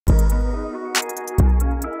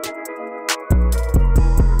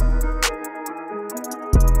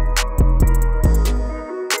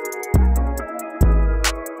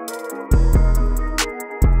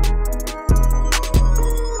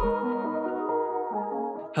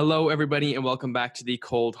Hello, everybody, and welcome back to the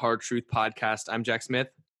Cold Hard Truth podcast. I'm Jack Smith.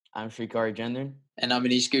 I'm Shrikar Gendran. And I'm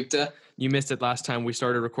Anish Gupta. You missed it last time we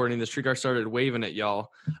started recording. The Shrikar started waving at y'all.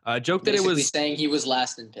 Joke that Basically it was saying he was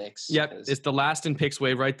last in picks. Yep, it's the last in picks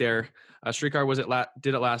wave right there. Shrikar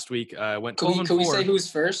did it last week. Went 12-4. Can we say who's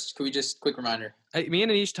first? Can we just quick reminder? Me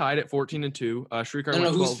and Anish tied at 14-2. Shrikar No,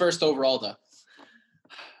 went 12. who's first overall though?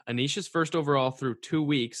 Anish is first overall through 2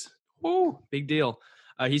 weeks. Woo, big deal.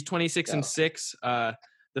 He's 26-6.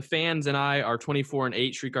 The fans and I are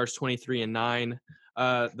 24-8. Shrikar's 23-9.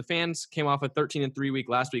 The fans came off a 13-3 week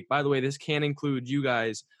last week. By the way, this can include you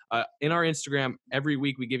guys. In our Instagram, every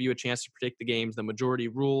week we give you a chance to predict the games, the majority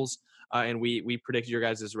rules, and we predict your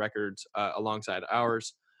guys' records alongside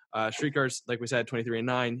ours. Shrikar's, like we said,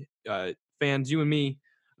 23-9. Fans, you and me,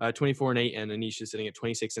 24-8, and Anish is sitting at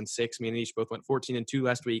 26-6. Me and Anish both went 14-2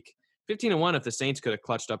 last week. 15-1 if the Saints could have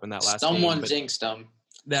clutched up in that last game. Someone jinxed them.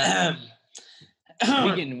 That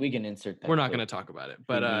we can insert that. We're not going to talk about it,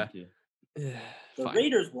 but the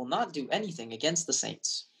Raiders will not do anything against the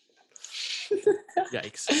Saints.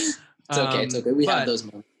 Yikes. It's okay. We have those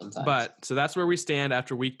moments sometimes. But so that's where we stand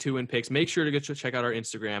after week 2 in picks. Make sure to check out our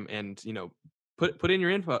Instagram and put in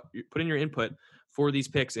your input. Put in your input for these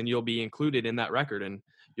picks, and you'll be included in that record, and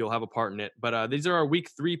you'll have a part in it. But these are our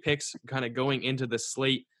week 3 picks, kind of going into the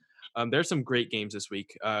slate. There's some great games this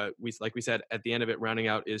week. Like we said at the end of it, rounding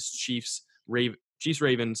out is Chiefs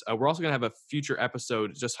Ravens. We're also going to have a future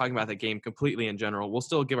episode just talking about that game completely in general. We'll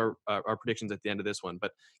still give our predictions at the end of this one,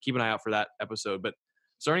 but keep an eye out for that episode. But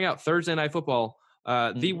starting out Thursday Night Football,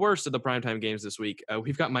 the worst of the primetime games this week.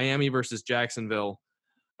 We've got Miami versus Jacksonville.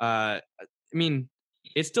 I mean,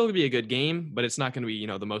 it's still going to be a good game, but it's not going to be,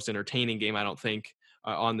 the most entertaining game, I don't think,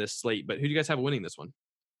 on this slate. But who do you guys have winning this one?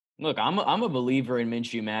 Look, I'm a believer in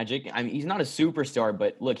Minshew Magic. I mean, he's not a superstar,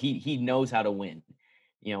 but look, he knows how to win.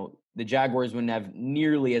 The Jaguars wouldn't have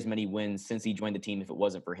nearly as many wins since he joined the team if it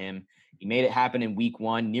wasn't for him. He made it happen in week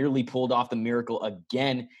 1, nearly pulled off the miracle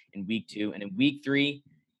again in week 2. And in week 3,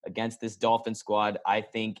 against this Dolphin squad, I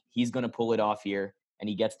think he's going to pull it off here, and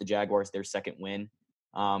he gets the Jaguars their second win.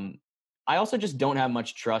 I also just don't have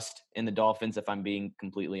much trust in the Dolphins, if I'm being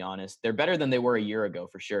completely honest. They're better than they were a year ago,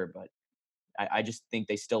 for sure, but I just think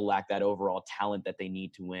they still lack that overall talent that they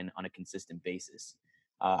need to win on a consistent basis.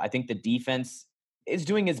 I think the defense is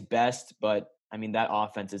doing its best, but I mean, that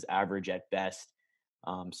offense is average at best.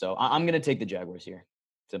 So I'm going to take the Jaguars here.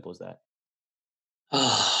 Simple as that.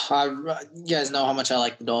 You guys know how much I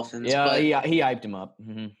like the Dolphins. Yeah, he hyped him up.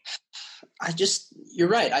 Mm-hmm. You're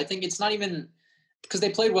right. I think it's not even because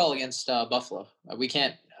they played well against Buffalo.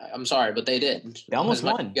 I'm sorry, but they did. They almost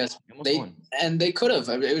won. And they could have.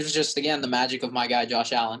 It was just, again, the magic of my guy,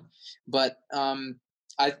 Josh Allen. But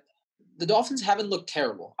the Dolphins haven't looked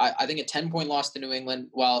terrible. I think a 10-point loss to New England,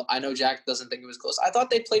 while I know Jack doesn't think it was close, I thought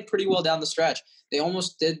they played pretty well down the stretch. They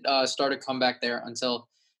almost did start a comeback there until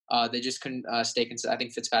they just couldn't stay consistent. I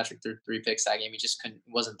think Fitzpatrick threw 3 picks that game. He just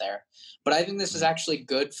wasn't there. But I think this is actually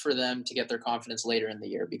good for them to get their confidence later in the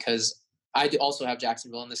year, because I also have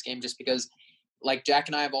Jacksonville in this game, just because, like Jack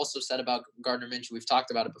and I have also said about Gardner Minshew, we've talked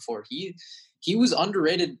about it before. He was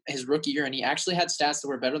underrated his rookie year, and he actually had stats that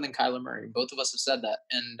were better than Kyler Murray. Both of us have said that.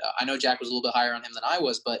 And I know Jack was a little bit higher on him than I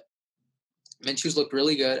was, but Minshew's looked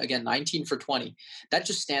really good. Again, 19 for 20. That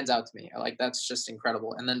just stands out to me. That's just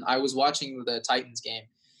incredible. And then I was watching the Titans game.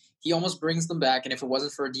 He almost brings them back, and if it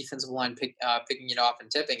wasn't for a defensive line picking it off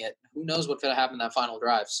and tipping it, who knows what could have happened in that final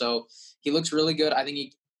drive. So he looks really good. I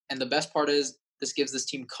think and the best part is this gives this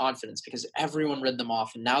team confidence, because everyone read them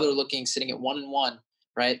off, and now they're sitting at 1-1,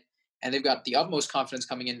 right? And they've got the utmost confidence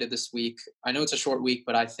coming into this week. I know it's a short week,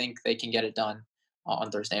 but I think they can get it done on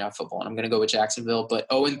Thursday Night Football. And I'm going to go with Jacksonville. But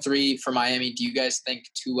 0-3 for Miami. Do you guys think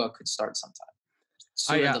Tua could start sometime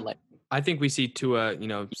sooner than later? I think we see Tua,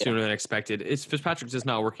 sooner than expected. Fitzpatrick's just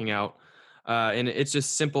not working out. And it's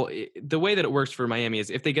just simple. The way that it works for Miami is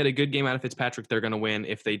if they get a good game out of Fitzpatrick, they're going to win.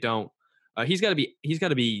 If they don't, he's got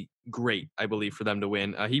to be great, I believe, for them to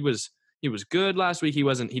win. He was good last week. He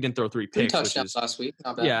didn't throw 3 picks. 3 touchdowns last week.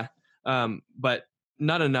 Not bad. Yeah. But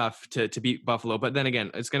not enough to beat Buffalo. But then again,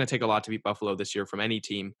 it's going to take a lot to beat Buffalo this year from any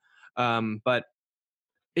team. But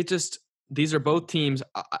these are both teams.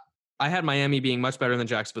 I had Miami being much better than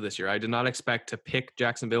Jacksonville this year. I did not expect to pick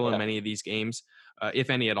Jacksonville in many of these games, if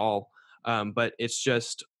any at all. But it's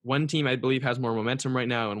just one team, I believe, has more momentum right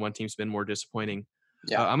now, and one team's been more disappointing.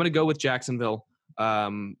 Yeah. I'm going to go with Jacksonville.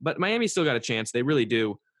 But Miami's still got a chance. They really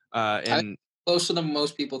do. And closer than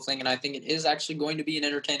most people think, and I think it is actually going to be an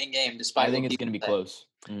entertaining game. Despite I think it's going to be close.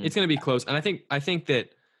 It's going to be close, and I think that,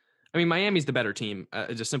 Miami's the better team.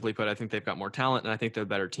 Just simply put, I think they've got more talent, and I think they're the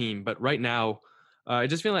better team. But right now, I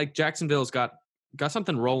just feel like Jacksonville's got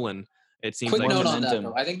rolling. It seems Quick like note on that, momentum.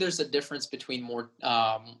 though. I think there's a difference between more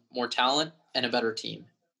talent and a better team.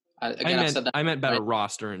 I've said that. I meant better right?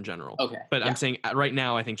 roster in general. Okay. But yeah, I'm saying right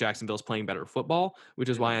now I think Jacksonville's playing better football, which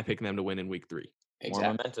is why I'm picking them to win in week 3. More exactly.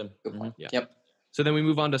 momentum. Good point. Yeah. Yep. So then we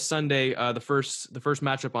move on to Sunday. The first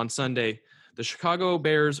matchup on Sunday, the Chicago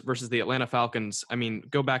Bears versus the Atlanta Falcons. I mean,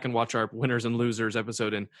 go back and watch our winners and losers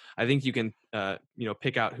episode, and I think you can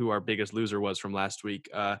pick out who our biggest loser was from last week.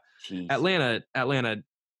 Jeez. Atlanta,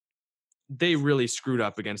 they really screwed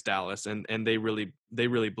up against Dallas, and they really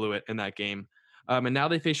blew it in that game. And now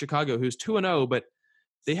they face Chicago, who's 2-0, but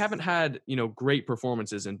they haven't had great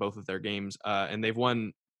performances in both of their games, and they've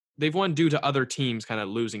won due to other teams kind of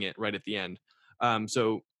losing it right at the end.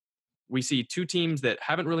 So we see two teams that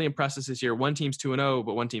haven't really impressed us this year. One team's 2-0,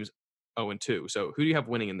 but one team's 0-2. So who do you have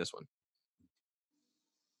winning in this one?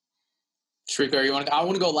 Shrieker, I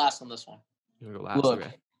want to go last on this one. You want to go last? Look,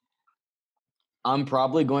 Okay. I'm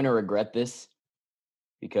probably going to regret this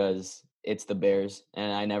because it's the Bears,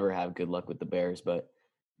 and I never have good luck with the Bears, but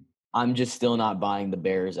I'm just still not buying the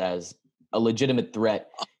Bears as a legitimate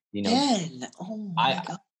threat. Oh my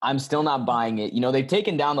God. I'm still not buying it. They've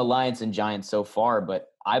taken down the Lions and Giants so far, but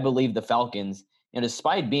I believe the Falcons,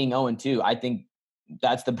 despite being 0-2, I think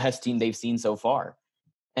that's the best team they've seen so far.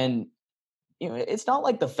 And, it's not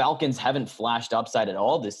like the Falcons haven't flashed upside at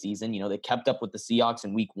all this season. They kept up with the Seahawks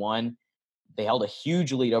in week 1. They held a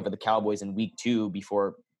huge lead over the Cowboys in week 2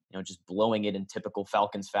 before, just blowing it in typical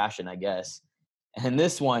Falcons fashion, I guess. And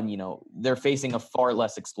this one, they're facing a far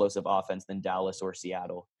less explosive offense than Dallas or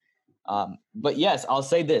Seattle. But yes, I'll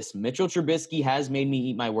say this. Mitchell Trubisky has made me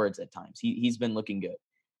eat my words at times. He's been looking good.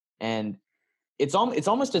 And it's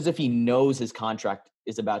almost as if he knows his contract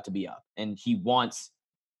is about to be up. And he wants,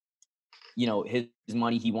 his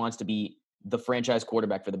money. He wants to be the franchise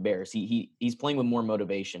quarterback for the Bears. He's playing with more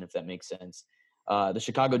motivation, if that makes sense. The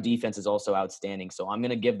Chicago defense is also outstanding. So I'm going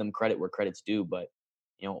to give them credit where credit's due. But,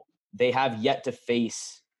 they have yet to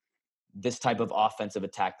face this type of offensive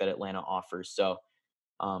attack that Atlanta offers. So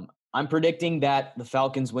I'm predicting that the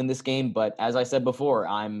Falcons win this game, but as I said before,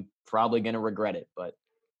 I'm probably going to regret it. But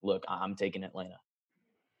look, I'm taking Atlanta.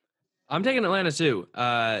 I'm taking Atlanta too.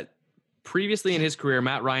 Previously in his career,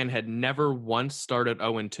 Matt Ryan had never once started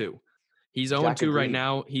 0-2. He's 0-2 right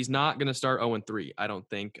now. He's not going to start 0-3, I don't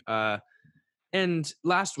think. And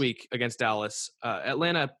last week against Dallas,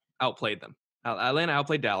 Atlanta outplayed them. Atlanta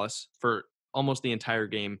outplayed Dallas for almost the entire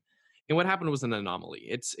game. And what happened was an anomaly.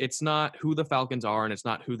 It's not who the Falcons are, and it's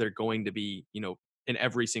not who they're going to be, in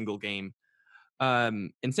every single game.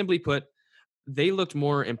 And simply put, they looked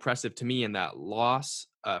more impressive to me in that loss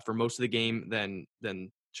for most of the game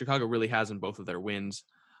than Chicago really has in both of their wins.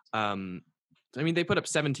 They put up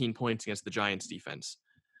 17 points against the Giants defense.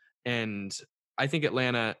 And I think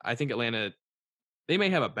Atlanta, they may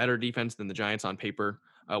have a better defense than the Giants on paper.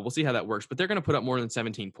 We'll see how that works, but they're going to put up more than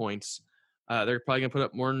 17 points. They're probably going to put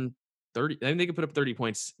up more than 30. I think they can put up 30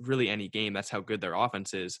 points really any game. That's how good their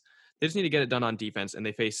offense is. They just need to get it done on defense, and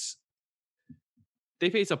they face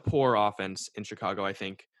a poor offense in Chicago, I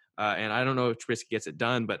think. And I don't know if Trubisky gets it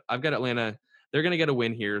done, but I've got Atlanta. They're going to get a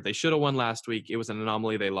win here. They should have won last week. It was an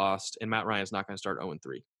anomaly. They lost, and Matt Ryan's not going to start 0-3.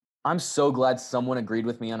 I'm so glad someone agreed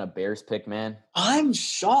with me on a Bears pick, man. I'm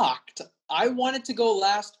shocked. I wanted to go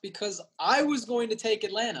last because I was going to take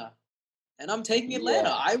Atlanta, and I'm taking Atlanta.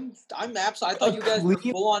 Yeah. I'm absolutely. I thought you guys were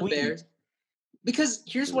full on Bears. Because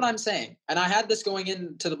here's what I'm saying, and I had this going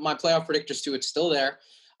into my playoff predictors too. It's still there.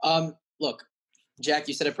 Look, Jack,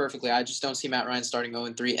 you said it perfectly. I just don't see Matt Ryan starting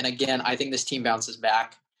 0-3. And again, I think this team bounces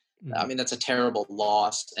back. Mm-hmm. That's a terrible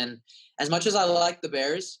loss. And as much as I like the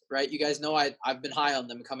Bears, right? You guys know I've been high on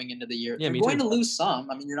them coming into the year. Yeah, They're going to lose some.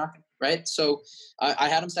 You're not going to, right? So I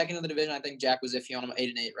had them second in the division. I think Jack was iffy on them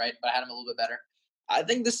 8-8, right? But I had them a little bit better. I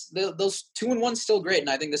think those 2-1 still great.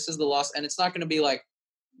 And I think this is the loss. And it's not going to be like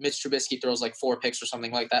Mitch Trubisky throws like 4 picks or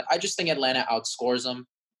something like that. I just think Atlanta outscores them,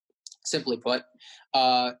 simply put.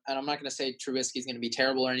 And I'm not going to say Trubisky's going to be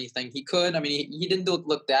terrible or anything. He could. He didn't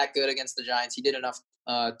look that good against the Giants. He did enough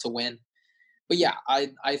to win. But yeah,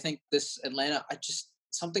 I think this Atlanta,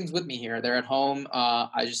 something's with me here. They're at home.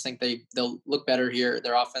 I just think they'll look better here.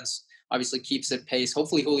 Their offense obviously keeps it pace.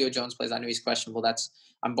 Hopefully Julio Jones plays. I know he's questionable.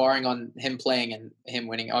 I'm barring on him playing and him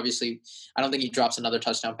winning. Obviously, I don't think he drops another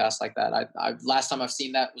touchdown pass like that. Last time I've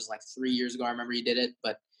seen that was like 3 years ago. I remember he did it,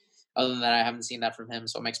 but other than that, I haven't seen that from him.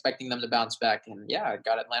 So I'm expecting them to bounce back. And yeah, I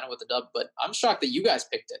got Atlanta with the dub, but I'm shocked that you guys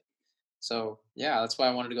picked it. So yeah, that's why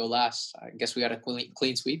I wanted to go last. I guess we got a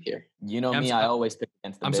clean sweep here. You know me, I always pick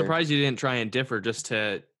against the I'm Bears. surprised you didn't try and differ just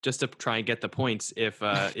to try and get the points if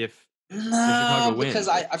Chicago No, wins. because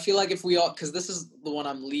I feel like if we all, because this is the one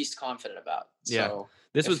I'm least confident about. Yeah. So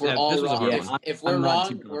This if was we're all this was a wrong, hard one. if we're I'm not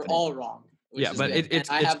too wrong, we're confident. all wrong. Which Yeah, is but good. it's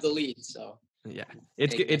and I have the lead. So yeah.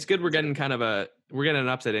 It's take it's it. good we're getting an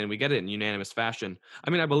upset in. We get it in unanimous fashion. I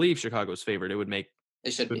mean, I believe Chicago's favored. It would make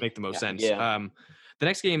It should be. the most Yeah. sense. Yeah. The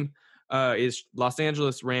next game is Los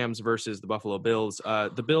Angeles Rams versus the Buffalo Bills.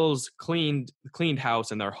 The Bills cleaned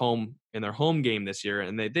house in their home game this year,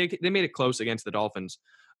 and they made it close against the Dolphins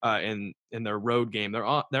in their road game.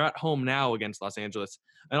 They're at home now against Los Angeles.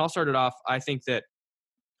 And I'll start it off. I think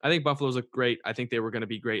Buffalo's look great. I think they were going to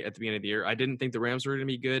be great at the beginning of the year. I didn't think the Rams were going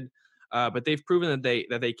to be good, but they've proven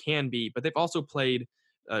that they can be. But they've also played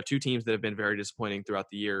two teams that have been very disappointing throughout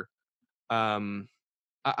the year.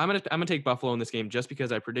 I'm gonna take Buffalo in this game just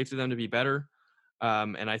because I predicted them to be better,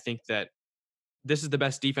 and I think that this is the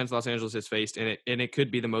best defense Los Angeles has faced, and it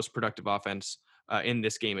could be the most productive offense in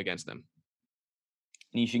this game against them.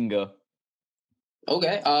 Nish, you can go.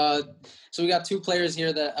 Okay. So we got two players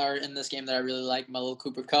here that are in this game that I really like: Mello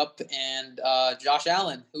Cooper Cup and Josh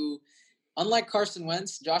Allen, who, unlike Carson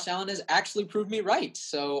Wentz, Josh Allen has actually proved me right.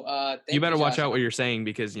 So thank You better watch Josh out what Allen. you're saying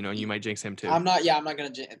because you might jinx him too. I'm not gonna.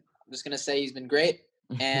 I'm just gonna say he's been great,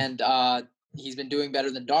 and he's been doing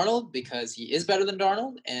better than Darnold because he is better than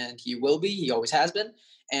Darnold, and he will be. He always has been,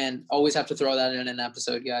 and always have to throw that in an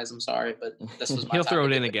episode, guys. I'm sorry, but this was my He'll time throw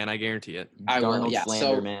to it in do again. I guarantee it. I will. Darnold Yeah.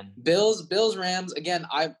 slander, So man. Bills, Rams again.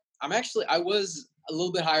 I was a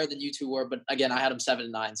little bit higher than you two were, but again, I had them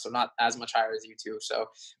 7-9, so not as much higher as you two. So,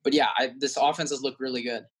 but yeah, this offense has looked really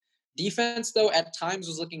good. Defense, though, at times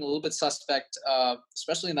was looking a little bit suspect,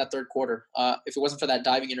 especially in that third quarter. If it wasn't for that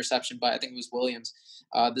diving interception by, I think it was Williams,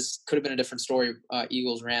 this could have been a different story,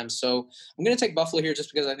 Eagles, Rams. So I'm going to take Buffalo here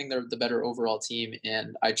just because I think they're the better overall team,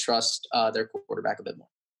 and I trust their quarterback a bit more.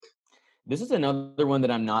 This is another one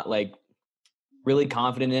that I'm not like really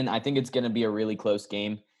confident in. I think it's going to be a really close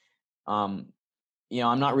game. I'm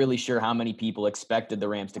not really sure how many people expected the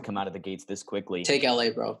Rams to come out of the gates this quickly. Take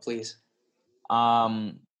LA, bro, please.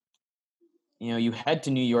 You head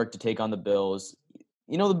to New York to take on the Bills.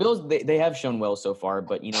 The Bills, they have shown well so far,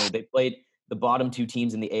 but, they played the bottom two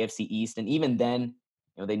teams in the AFC East. And even then,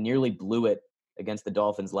 they nearly blew it against the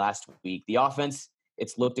Dolphins last week. The offense,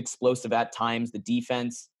 it's looked explosive at times. The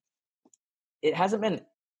defense, it hasn't been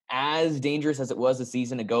as dangerous as it was a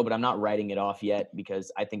season ago, but I'm not writing it off yet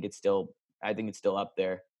because I think it's still up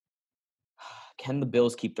there. Can the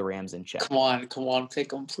Bills keep the Rams in check? Come on, pick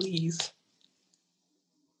them, please.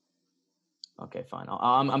 Okay, fine.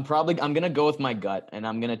 I'm gonna go with my gut, and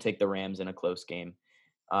I'm gonna take the Rams in a close game.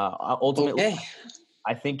 Ultimately, okay.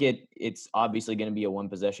 I think it's obviously gonna be a one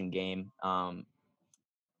possession game.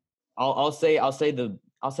 I'll say the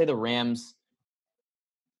Rams.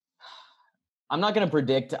 I'm not gonna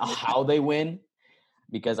predict how they win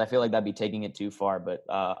because I feel like that'd be taking it too far. But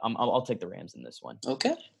I'll take the Rams in this one.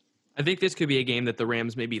 Okay. I think this could be a game that the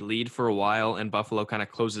Rams maybe lead for a while and Buffalo kind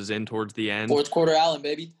of closes in towards the end. Fourth quarter, Allen,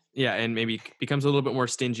 baby. Yeah, and maybe becomes a little bit more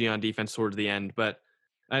stingy on defense towards the end. But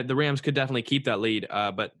the Rams could definitely keep that lead.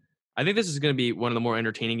 But I think this is going to be one of the more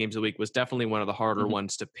entertaining games of the week. Was definitely one of the harder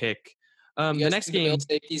ones to pick. The next game, the Bills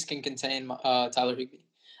safeties can contain Tyler Higbee,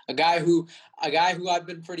 a guy who I've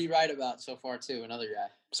been pretty right about so far too. Another guy.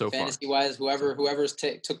 So fantasy wise, whoever's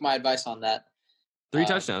took my advice on that. 3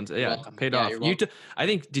 touchdowns. Yeah, welcome. paid Yeah, off. I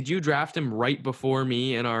think, did you draft him right before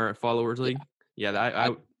me in our followers league?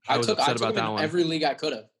 Yeah, I was upset about that one. Every league I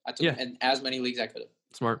could have. I took him in as many leagues I could have.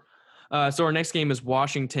 Smart. So our next game is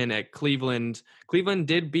Washington at Cleveland. Cleveland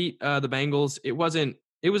did beat the Bengals. It was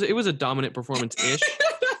a dominant performance-ish.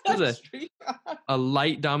 It was a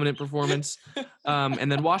light dominant performance. And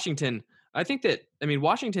then Washington,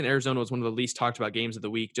 Washington, Arizona was one of the least talked about games of the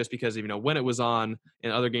week just because of, when it was on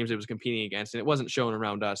and other games it was competing against, and it wasn't shown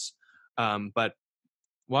around us. But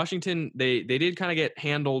Washington, they did kind of get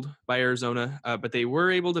handled by Arizona, but they were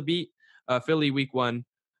able to beat Philly week 1.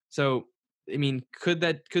 So, could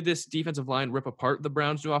this defensive line rip apart the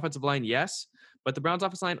Browns' new offensive line? Yes. But the Browns'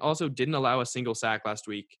 offensive line also didn't allow a single sack last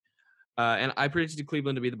week. And I predicted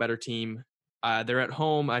Cleveland to be the better team. They're at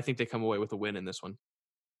home. I think they come away with a win in this one.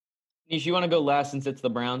 Nish, you want to go last since it's the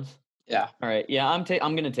Browns? Yeah. All right. Yeah, I'm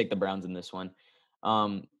going to take the Browns in this one.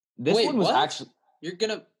 This Wait, one was what? actually. You're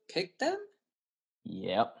gonna pick them?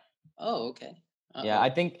 Yep. Oh, okay. Uh-oh. Yeah, I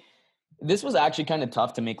think this was actually kind of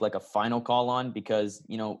tough to make like a final call on because,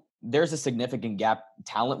 there's a significant gap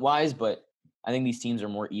talent-wise, but I think these teams are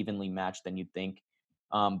more evenly matched than you'd think.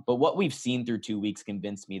 But what we've seen through 2 weeks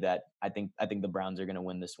convinced me that I think the Browns are going to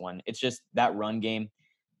win this one. It's just that run game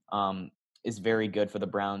is very good for the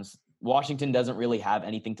Browns. Washington doesn't really have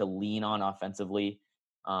anything to lean on offensively.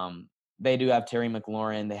 they do have Terry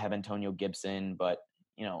McLaurin. They have Antonio Gibson, but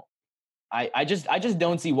I just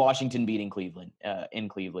don't see Washington beating Cleveland in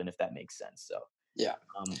Cleveland, if that makes sense. So Yeah.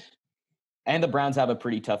 And the Browns have a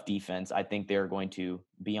pretty tough defense. I think they're going to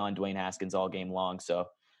be on Dwayne Haskins all game long. So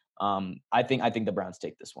I think the Browns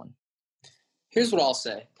take this one. Here's what I'll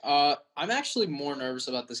say. I'm actually more nervous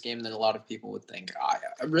about this game than a lot of people would think.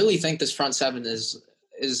 I really think this front seven is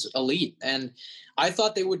elite, and I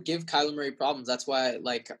thought they would give Kyler Murray problems. That's why,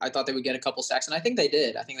 I thought they would get a couple sacks, and I think they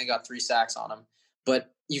did. I think they got 3 sacks on him.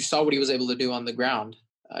 But you saw what he was able to do on the ground.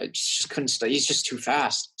 Just couldn't stay. He's just too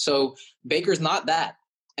fast. So Baker's not that.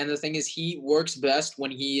 And the thing is, he works best when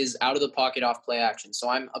he is out of the pocket off play action. So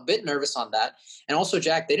I'm a bit nervous on that. And also,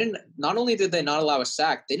 Jack, not only did they not allow a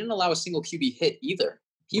sack, they didn't allow a single QB hit either.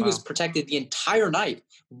 He was protected the entire night.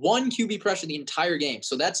 1 QB pressure the entire game.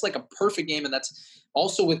 So that's like a perfect game, and that's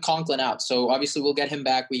also with Conklin out. So obviously we'll get him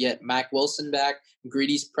back. We get Mac Wilson back.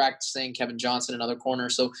 Greedy's practicing. Kevin Johnson, another corner.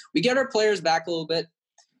 So we get our players back a little bit.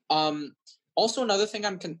 Also, another thing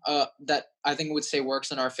that I think would say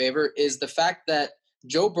works in our favor is the fact that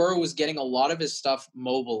Joe Burrow was getting a lot of his stuff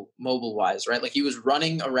mobile-wise, right? Like he was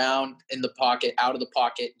running around in the pocket, out of the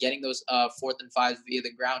pocket, getting those 4th and 5s via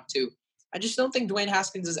the ground too. I just don't think Dwayne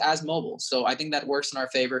Haskins is as mobile. So I think that works in our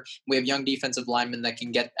favor. We have young defensive linemen that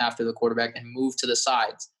can get after the quarterback and move to the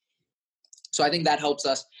sides. So I think that helps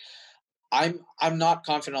us. I'm not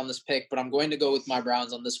confident on this pick, but I'm going to go with my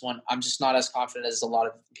Browns on this one. I'm just not as confident as a lot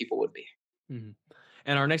of people would be. Mm-hmm.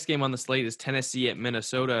 And our next game on the slate is Tennessee at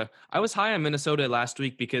Minnesota. I was high on Minnesota last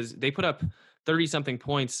week because they put up 30-something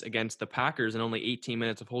points against the Packers in only 18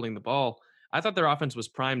 minutes of holding the ball. I thought their offense was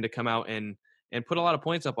primed to come out and put a lot of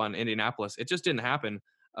points up on Indianapolis. It just didn't happen.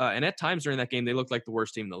 And at times during that game, they looked like the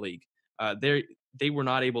worst team in the league. They were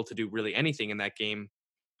not able to do really anything in that game.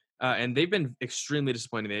 And they've been extremely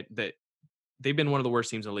disappointing that they've been one of the worst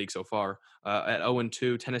teams in the league so far. At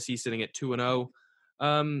 0-2, Tennessee sitting at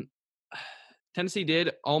 2-0. Tennessee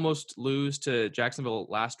did almost lose to Jacksonville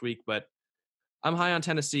last week, but I'm high on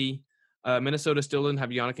Tennessee. Minnesota still didn't have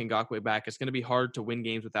Yannick Ngakoue back. It's going to be hard to win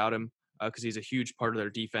games without him because he's a huge part of their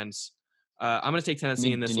defense. I'm going to take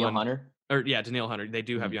Tennessee in this Danielle one. Hunter? Danielle Hunter. They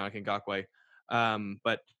do have Yannick Ngakoue.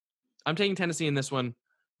 But I'm taking Tennessee in this one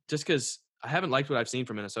just because I haven't liked what I've seen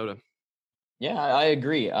from Minnesota. Yeah, I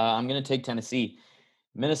agree. I'm going to take Tennessee.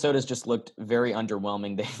 Minnesota's just looked very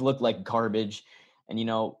underwhelming. They look like garbage. And,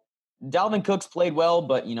 Dalvin Cook's played well,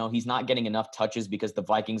 but, he's not getting enough touches because the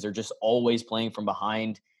Vikings are just always playing from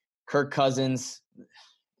behind. Kirk Cousins,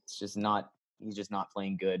 he's just not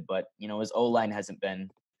playing good. But, his O-line hasn't been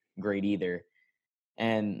great either.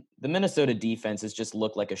 And the Minnesota defense has just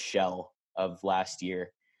looked like a shell of last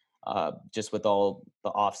year, just with all the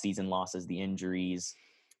off-season losses, the injuries,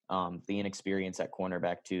 the inexperience at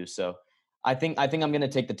cornerback too. So I think I'm going to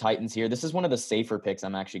take the Titans here. This is one of the safer picks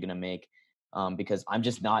I'm actually going to make. Because I'm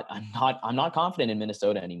not confident in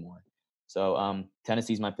Minnesota anymore. So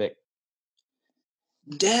Tennessee's my pick.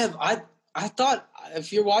 Dev, I thought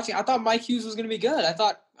if you're watching, I thought Mike Hughes was going to be good. I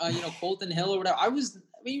thought Colton Hill or whatever.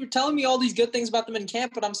 You were telling me all these good things about them in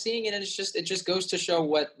camp, but I'm seeing it, and it just goes to show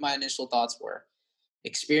what my initial thoughts were.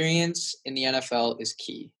 Experience in the NFL is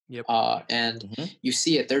key. Yep. And you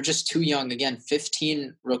see it. They're just too young. Again,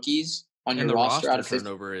 15 rookies on your roster out of 50.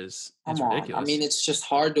 Turnover is ridiculous. I mean, it's just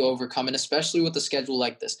hard to overcome, and especially with a schedule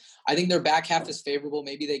like this. I think their back half is favorable.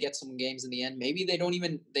 Maybe they get some games in the end. Maybe they don't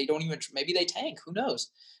even. Maybe they tank. Who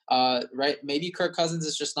knows? Right? Maybe Kirk Cousins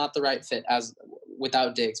is just not the right fit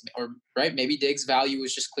without Diggs, or right? Maybe Diggs' value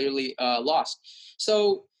is just clearly lost.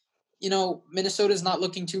 So, Minnesota's not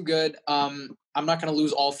looking too good. I'm not going to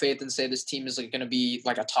lose all faith and say this team is going to be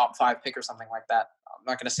like a top 5 pick or something like that. I'm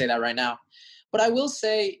not going to say that right now. But I will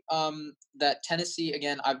say that Tennessee,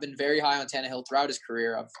 again, I've been very high on Tannehill throughout his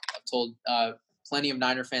career. I've told plenty of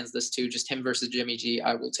Niner fans this too, just him versus Jimmy G.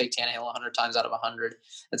 I will take Tannehill 100 times out of 100.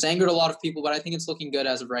 That's angered a lot of people, but I think it's looking good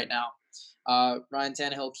as of right now. Ryan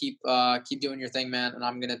Tannehill, keep doing your thing, man, and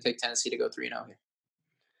I'm going to pick Tennessee to go 3-0 here.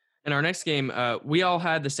 In our next game, we all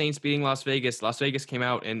had the Saints beating Las Vegas. Las Vegas came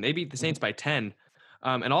out, and they beat the Saints by 10.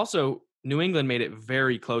 And also, New England made it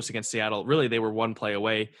very close against Seattle. Really, they were 1 play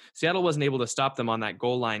away. Seattle wasn't able to stop them on that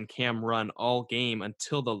goal line cam run all game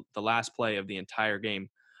until the last play of the entire game.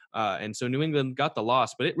 And so New England got the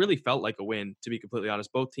loss, but it really felt like a win, to be completely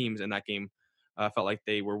honest. Both teams in that game felt like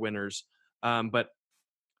they were winners. That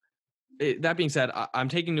being said, I'm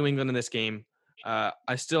taking New England in this game.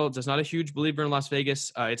 I still just not a huge believer in Las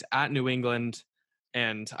Vegas. It's at New England,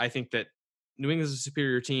 and I think that New England is a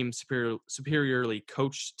superior team, superiorly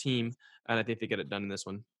coached team, and I think they get it done in this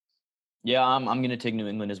one. Yeah, I'm going to take New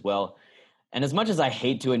England as well. And as much as I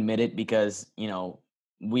hate to admit it, because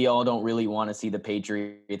we all don't really want to see the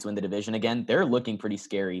Patriots win the division again. They're looking pretty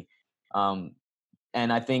scary. And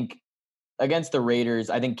I think against the Raiders,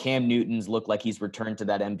 I think Cam Newton's looked like he's returned to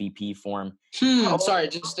that MVP form. Sorry,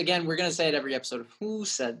 just again, we're going to say it every episode. Who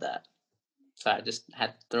said that? Sorry, I just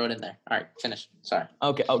had to throw it in there. All right, finish. Sorry.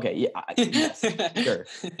 Okay, yeah, yes, sure.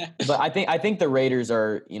 But I think the Raiders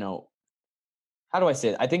are, how do I say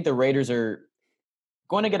it? I think the Raiders are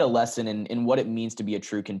going to get a lesson in what it means to be a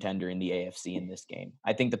true contender in the AFC in this game.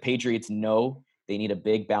 I think the Patriots know they need a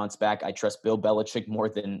big bounce back. I trust Bill Belichick more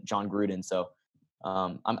than John Gruden, so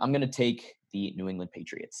I'm going to take the New England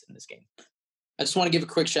Patriots in this game. I just want to give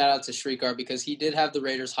a quick shout out to Shrikar because he did have the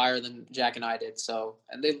Raiders higher than Jack and I did. So,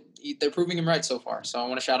 and they're proving him right so far. So I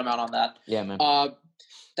want to shout him out on that. Yeah, man.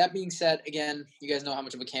 That being said, again, you guys know how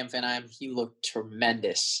much of a Cam fan I am. He looked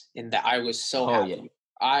tremendous in that. I was so happy. Yeah.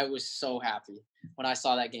 I was so happy when I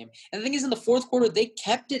saw that game. And the thing is, in the fourth quarter, they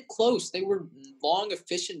kept it close. They were long,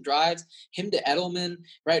 efficient drives. Him to Edelman,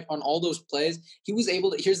 right, on all those plays. He was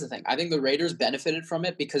able to – here's the thing. I think the Raiders benefited from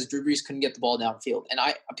it because Drew Brees couldn't get the ball downfield. And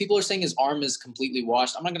people are saying his arm is completely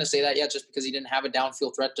washed. I'm not going to say that yet just because he didn't have a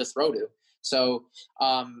downfield threat to throw to. So,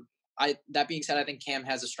 that being said, I think Cam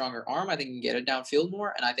has a stronger arm. I think he can get it downfield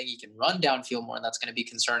more, and I think he can run downfield more, and that's going to be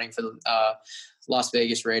concerning for the Las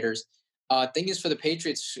Vegas Raiders. Thing is, for the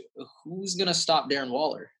Patriots, who's going to stop Darren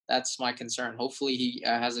Waller? That's my concern. Hopefully he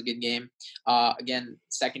has a good game. Again,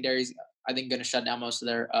 secondaries, I think, going to shut down most of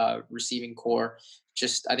their receiving core.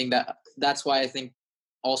 I think that's why I think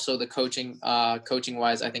also the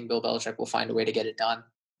coaching-wise, I think Bill Belichick will find a way to get it done.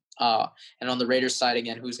 And on the Raiders side,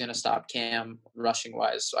 again, who's going to stop Cam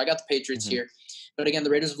rushing-wise? So I got the Patriots here. But again, the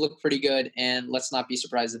Raiders have looked pretty good, and let's not be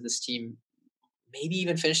surprised if this team maybe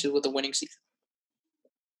even finishes with a winning season.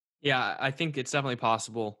 Yeah, I think it's definitely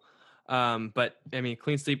possible. But I mean,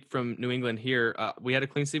 clean sweep from New England here. We had a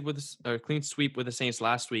clean sweep with the Saints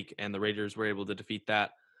last week, and the Raiders were able to defeat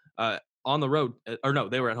that on the road. Or no,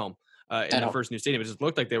 they were at home in the first new stadium. It just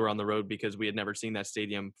looked like they were on the road because we had never seen that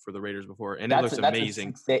stadium for the Raiders before, and it looked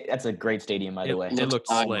amazing. That's a great stadium, by the way. It looked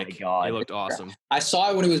slick. God. It looked awesome. I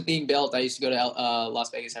saw it when it was being built. I used to go to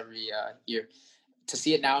Las Vegas every year. To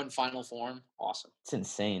see it now in final form, awesome. It's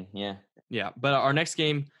insane. Yeah. Yeah, but our next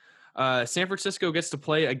game. San Francisco gets to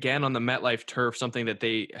play again on the MetLife turf, something that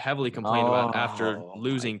they heavily complained about after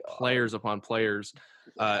losing players upon players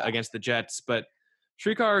against the Jets. But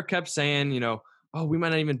Shrikar kept saying, we might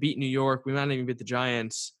not even beat New York. We might not even beat the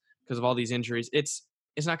Giants because of all these injuries. It's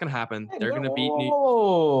not going to happen. They're going to beat New York.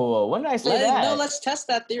 Oh, when did I say that? No, let's test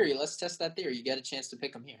that theory. You get a chance to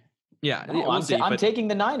pick them here. Yeah, no, I'm taking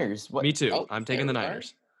the Niners. Me too. I'm taking the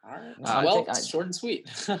Niners. All right. Short and sweet.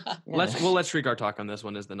 We'll let Shrikar talk on this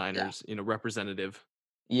one as the Niners, representative.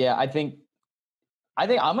 Yeah, I think I'm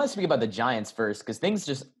going to speak about the Giants first because things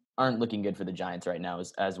just aren't looking good for the Giants right now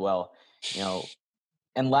as well.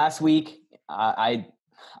 And last week I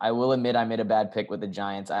will admit I made a bad pick with the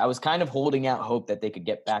Giants. I was kind of holding out hope that they could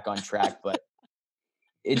get back on track, but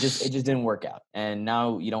it just didn't work out. And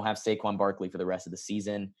now you don't have Saquon Barkley for the rest of the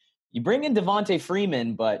season. You bring in Devontae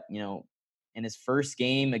Freeman, but in his first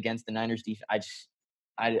game against the Niners defense,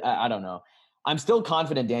 I don't know. I'm still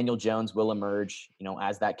confident Daniel Jones will emerge,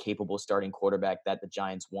 as that capable starting quarterback that the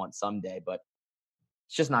Giants want someday, but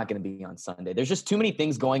it's just not going to be on Sunday. There's just too many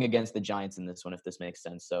things going against the Giants in this one, if this makes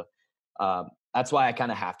sense. So that's why I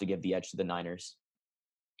kind of have to give the edge to the Niners.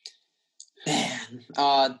 Man,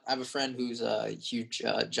 I have a friend who's a huge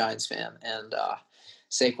Giants fan, and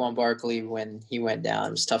Saquon Barkley, when he went down,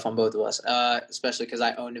 it was tough on both of us, especially because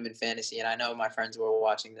I owned him in fantasy. And I know my friends who are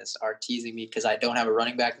watching this are teasing me because I don't have a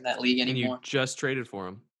running back in that league anymore. And you just traded for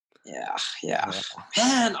him. Yeah.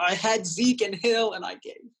 Man, I had Zeke and Hill, and I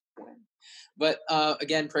gave him. But,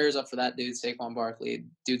 again, prayers up for that dude, Saquon Barkley.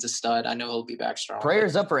 Dude's a stud. I know he'll be back strong.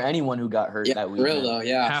 Prayers up for anyone who got hurt that week. For real, though,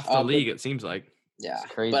 yeah. Half the league, it seems like. Yeah.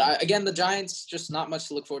 It's crazy. But, again, the Giants, just not much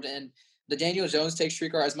to look forward to. And the Daniel Jones take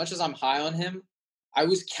Shrikar, as much as I'm high on him, I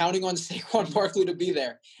was counting on Saquon Barkley to be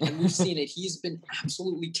there, and we've seen it. He's been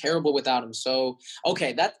absolutely terrible without him. So,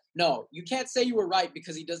 okay, you can't say you were right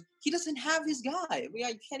because he doesn't have his guy. I mean,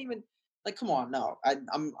 I can't even come on, no.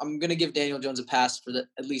 I'm gonna give Daniel Jones a pass for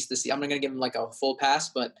at least this year. I'm not gonna give him like a full pass,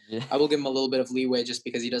 but I will give him a little bit of leeway just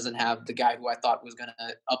because he doesn't have the guy who I thought was gonna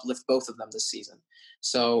uplift both of them this season.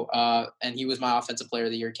 So, and he was my offensive player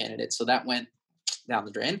of the year candidate. So that went down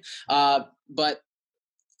the drain. But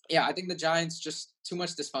yeah, I think the Giants just too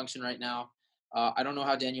much dysfunction right now. I don't know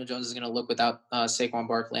how Daniel Jones is going to look without Saquon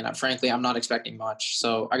Barkley, and frankly, I'm not expecting much.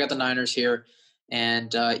 So I got the Niners here,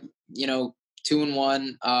 and 2-1.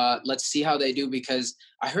 Let's see how they do because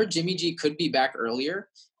I heard Jimmy G could be back earlier,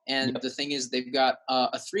 And the thing is, they've got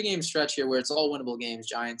a 3-game stretch here where it's all winnable games: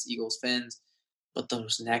 Giants, Eagles, Fins. But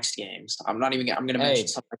those next games, I'm going to mention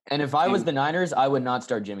something. And if I was the Niners, I would not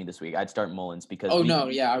start Jimmy this week. I'd start Mullins because. Oh no,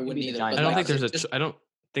 yeah, I wouldn't either. I don't think I don't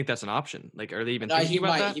think that's an option. Like, are they even thinking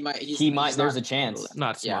about that? He might. There's a chance.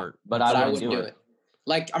 Not smart, but I wouldn't do it.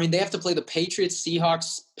 Like, I mean, they have to play the Patriots,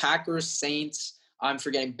 Seahawks, Packers, Saints. I'm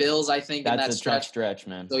forgetting Bills, I think. That's a tough stretch,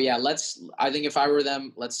 man. So yeah, I think if I were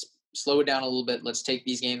them, let's slow it down a little bit. Let's take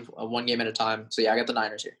these games one game at a time. So yeah, I got the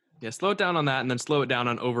Niners here. Yeah, slow it down on that, and then slow it down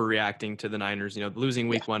on overreacting to the Niners. Losing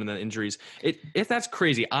week 1 and then injuries. If that's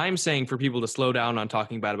crazy, I'm saying for people to slow down on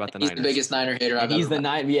talking bad about the Niners. He's the biggest Niner hater I've ever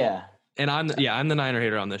met. Yeah. And I'm the Niner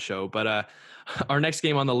hater on this show. But our next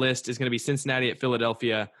game on the list is going to be Cincinnati at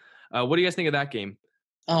Philadelphia. What do you guys think of that game?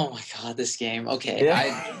 Oh my God, this game. Okay,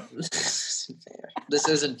 yeah. This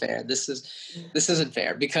isn't fair. This isn't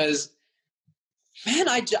fair because, man,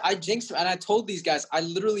 I jinxed him, and I told these guys I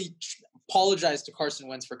literally apologized to Carson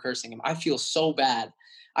Wentz for cursing him. I feel so bad.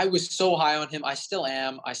 I was so high on him. I still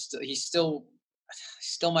am. He's still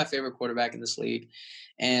my favorite quarterback in this league,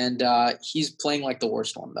 and he's playing like the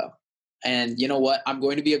worst one though. And you know what? I'm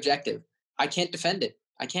going to be objective. I can't defend it.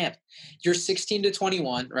 I can't. You're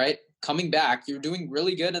 16-21, right? Coming back, you're doing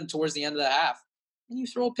really good, and towards the end of the half, and you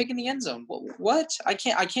throw a pick in the end zone. What? I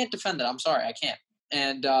can't defend it. I'm sorry, I can't.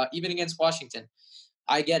 And even against Washington,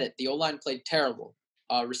 I get it. The O-line played terrible.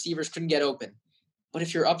 Receivers couldn't get open. But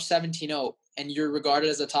if you're up 17-0 and you're regarded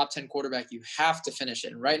as a top 10 quarterback, you have to finish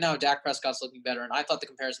it. And right now, Dak Prescott's looking better, and I thought the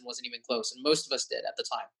comparison wasn't even close, and most of us did at the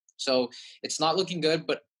time. So it's not looking good,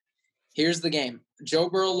 but here's the game. Joe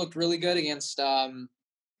Burrow looked really good against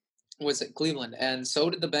Cleveland, and so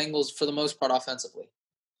did the Bengals for the most part offensively.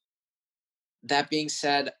 That being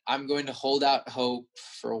said, I'm going to hold out hope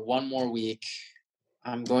for one more week.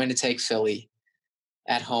 I'm going to take Philly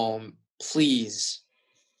at home. Please.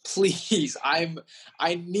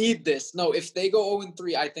 I need this. No, if they go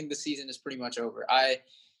 0-3, I think the season is pretty much over. I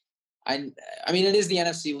mean, it is the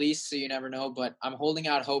NFC least, so you never know, but I'm holding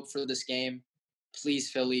out hope for this game. Please,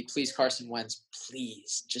 Philly. Please, Carson Wentz.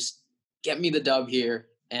 Please, just get me the dub here,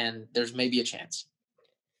 and there's maybe a chance.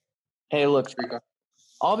 Hey, look,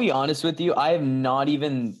 I'll be honest with you. I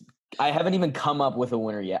haven't even come up with a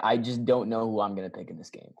winner yet. I just don't know who I'm going to pick in this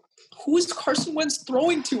game. Who is Carson Wentz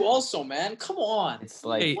throwing to also, man? Come on. It's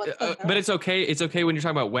like, but it's okay. It's okay when you're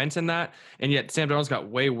talking about Wentz and that, and yet Sam Darnold's got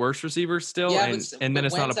way worse receivers still, and then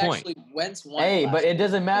it's Wentz not a point. Wentz won but it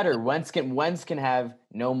doesn't matter. Wentz can have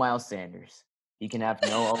no Miles Sanders. He can have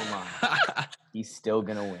no O-line. He's still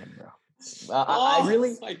going to win, bro.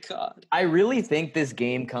 My God. I really think this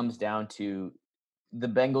game comes down to the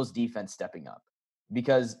Bengals defense stepping up,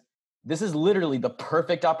 because this is literally the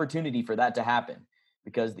perfect opportunity for that to happen,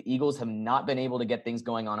 because the Eagles have not been able to get things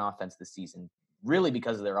going on offense this season, really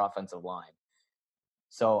because of their offensive line.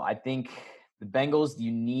 So I think the Bengals,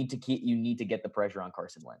 you need to get the pressure on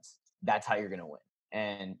Carson Wentz. That's how you're going to win.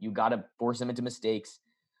 And you got to force him into mistakes.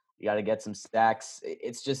 You got to get some sacks.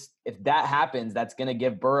 It's just, if that happens, that's going to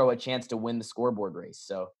give Burrow a chance to win the scoreboard race.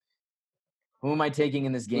 So who am I taking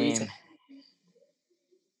in this game?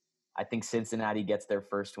 I think Cincinnati gets their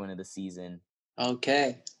first win of the season.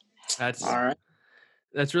 Okay. That's all right.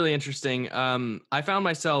 That's really interesting. I found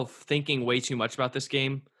myself thinking way too much about this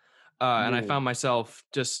game, and I found myself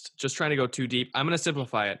just trying to go too deep. I'm going to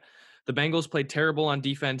simplify it. The Bengals played terrible on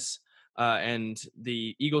defense, and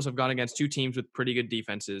the Eagles have gone against two teams with pretty good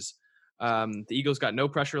defenses. The Eagles got no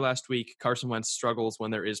pressure last week. Carson Wentz struggles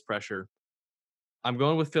when there is pressure. I'm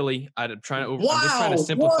going with Philly. I'm just trying to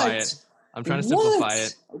simplify it. I'm trying to simplify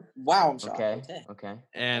it. Wow, I'm shocked. Okay.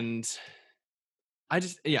 And I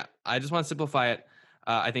just want to simplify it.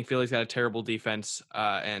 I think Philly's got a terrible defense,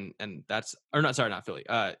 and that's not Philly.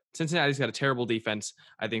 Cincinnati's got a terrible defense.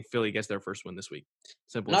 I think Philly gets their first win this week.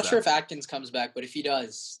 Simple. Not sure if Atkins comes back, but if he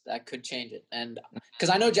does, that could change it. And because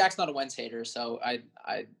I know Jack's not a Wentz hater, so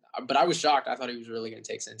but I was shocked. I thought he was really going to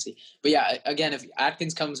take Cincy. But yeah, again, if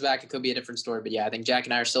Atkins comes back, it could be a different story. But yeah, I think Jack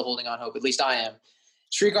and I are still holding on hope. At least I am.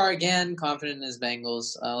 Shrikar again, confident in his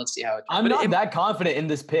Bengals. Let's see how it goes. I'm not that confident in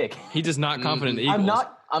this pick. He does not confident in the Eagles.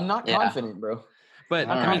 I'm not confident, bro. But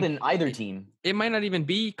I'm confident in either team. It might not even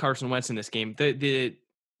be Carson Wentz in this game. The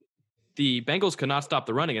Bengals could not stop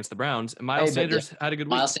the run against the Browns. Miles Sanders had a good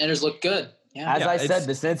week. Miles Sanders looked good. Yeah. As I said,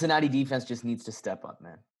 the Cincinnati defense just needs to step up,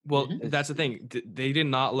 man. Well, that's the thing. They did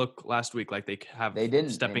not look last week like they didn't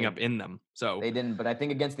stepping up in them. So they didn't. But I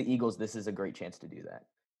think against the Eagles, this is a great chance to do that.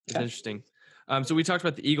 It's interesting. So we talked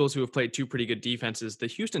about the Eagles, who have played two pretty good defenses. The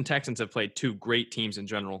Houston Texans have played two great teams in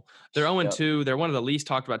general. They're 0-2. They're one of the least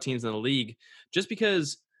talked about teams in the league, just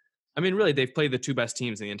because, I mean, really, they've played the two best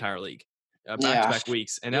teams in the entire league. back-to-back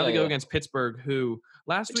weeks, and now they go Yeah. against Pittsburgh, who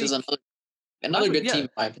last Which week is another good team.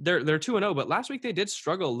 they're 2-0, but last week they did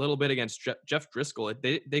struggle a little bit against Jeff Driscoll.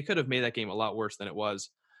 They could have made that game a lot worse than it was.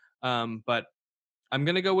 But I'm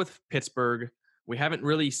gonna go with Pittsburgh. We haven't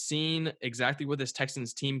really seen exactly what this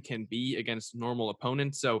Texans team can be against normal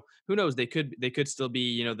opponents. So who knows? They could still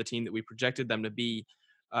be, the team that we projected them to be.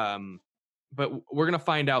 But we're gonna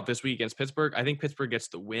find out this week against Pittsburgh. I think Pittsburgh gets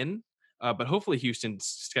the win. But hopefully Houston's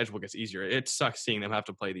schedule gets easier. It sucks seeing them have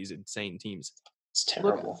to play these insane teams. It's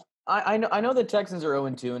terrible. Look, I know the Texans are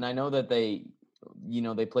 0-2, and I know that they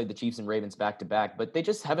played the Chiefs and Ravens back to back, but they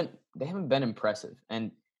haven't been impressive.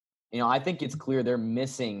 And I think it's clear they're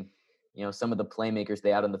missing some of the playmakers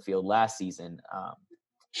they had on the field last season.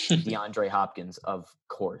 DeAndre Hopkins, of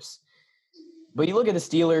course. But you look at the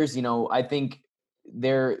Steelers, I think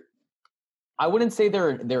I wouldn't say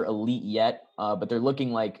they're elite yet, but they're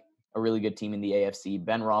looking like a really good team in the AFC.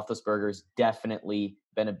 Ben Roethlisberger's definitely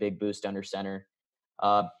been a big boost under center.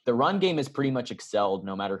 The run game is pretty much excelled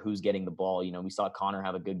no matter who's getting the ball. We saw Connor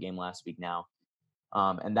have a good game last week now.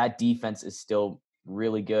 And that defense is still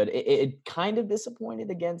really good. It kind of disappointed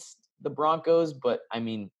against the Broncos, but I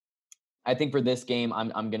mean, I think for this game,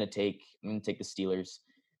 I'm gonna take the Steelers.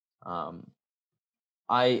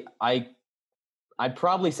 I'd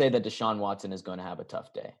probably say that Deshaun Watson is going to have a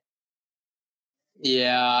tough day.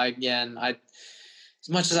 Yeah, again, as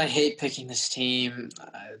much as I hate picking this team,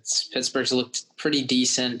 Pittsburgh's looked pretty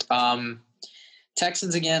decent.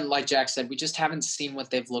 Texans, again, like Jack said, we just haven't seen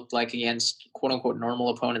what they've looked like against quote unquote normal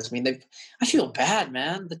opponents. I mean, I feel bad,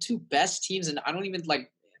 man. The two best teams, and I don't even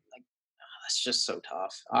that's just so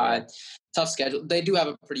tough. Tough schedule. They do have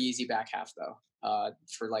a pretty easy back half though.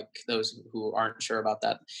 For like those who aren't sure about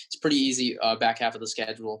that, it's pretty easy back half of the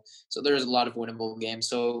schedule. So there's a lot of winnable games.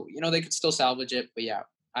 So they could still salvage it. But yeah,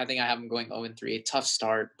 I think I have them going 0-3. A tough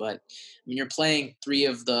start, but I mean you're playing three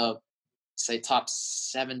of the top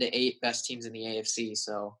 7 to 8 best teams in the AFC.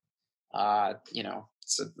 So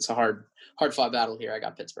it's a hard fought battle here. I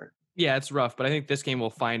got Pittsburgh. Yeah, it's rough, but I think this game we'll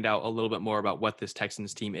find out a little bit more about what this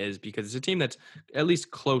Texans team is, because it's a team that's at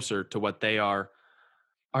least closer to what they are.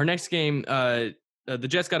 Our next game, the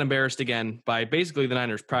Jets got embarrassed again by basically the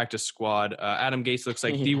Niners practice squad. Adam Gase looks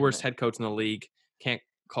like the worst head coach in the league. Can't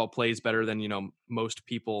call plays better than most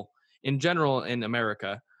people in general in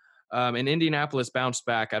America. And Indianapolis bounced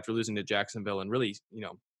back after losing to Jacksonville, and really,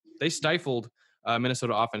 they stifled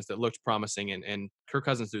Minnesota offense that looked promising. And Kirk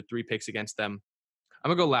Cousins threw 3 picks against them. I'm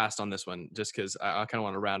gonna go last on this one just because I kind of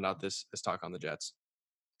want to round out this talk on the Jets.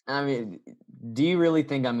 I mean, do you really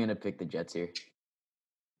think I'm gonna pick the Jets here?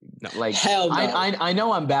 No. Like, hell no. I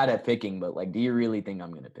know I'm bad at picking, but do you really think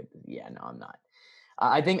I'm gonna pick this? Yeah, no, I'm not.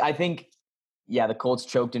 I think, yeah, the Colts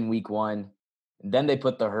choked in week 1, and then they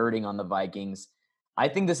put the hurting on the Vikings. I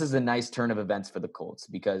think this is a nice turn of events for the Colts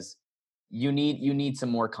because you need some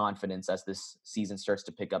more confidence as this season starts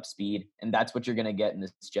to pick up speed, and that's what you're gonna get in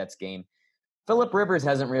this Jets game. Phillip Rivers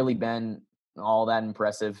hasn't really been all that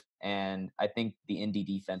impressive, and I think the Indy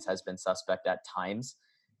defense has been suspect at times.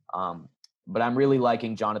 But I'm really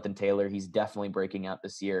liking Jonathan Taylor. He's definitely breaking out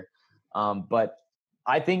this year. But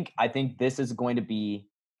I think this is going to be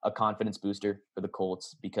a confidence booster for the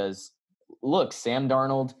Colts because, look, Sam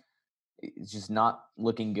Darnold is just not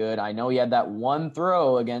looking good. I know he had that one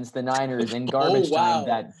throw against the Niners in garbage time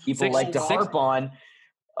that people like to harp on.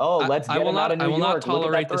 Let's get him out of New York. I will not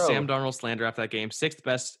tolerate the throw. Sam Darnold slander after that game. 6th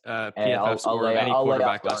best PFF score of any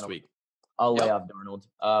quarterback last week. I'll lay off Darnold.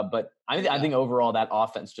 But I think overall that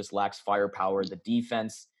offense just lacks firepower. The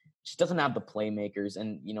defense just doesn't have the playmakers.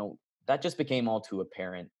 And, that just became all too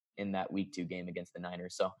apparent in that week 2 game against the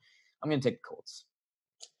Niners. So I'm going to take the Colts.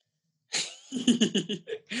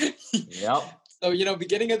 Yep. So,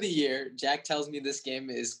 beginning of the year, Jack tells me this game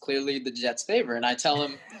is clearly the Jets' favor. And I tell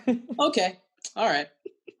him, okay, all right,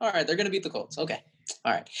 they're going to beat the Colts. Okay,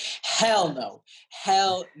 all right. Hell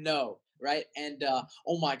no, right? And,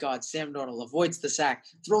 oh, my God, Sam Darnold avoids the sack,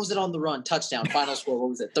 throws it on the run, touchdown, final score, what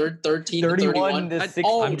was it, 13 to 31?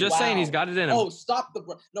 I'm just saying he's got it in him. Oh, stop the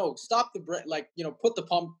brake, put the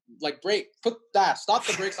pump, brake, stop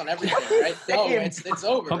the brakes on everything, right? No, it's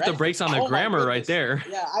over, Pump right? the brakes on the grammar right there.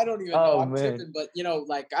 Yeah, I don't even know. I'm tripping, but,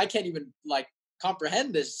 I can't even,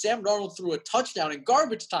 comprehend this. Sam Darnold threw a touchdown in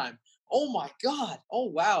garbage time. Oh, my God. Oh,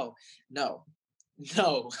 wow. No.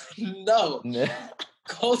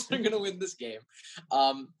 Colts are going to win this game.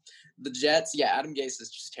 The Jets, yeah, Adam Gase is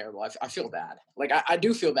just terrible. I feel bad. I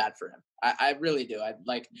do feel bad for him. I really do.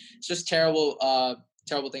 It's just terrible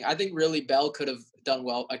thing. I think really Bell could have done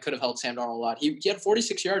well. I could have helped Sam Darnold a lot. He had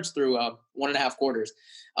 46 yards through 1.5 quarters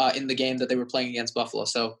in the game that they were playing against Buffalo.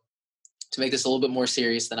 So to make this a little bit more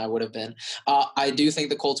serious than I would have been. I do think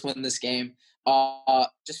the Colts win this game.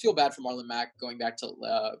 Just feel bad for Marlon Mack going back to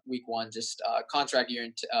week 1, just contract year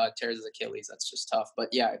and tears his Achilles. That's just tough. But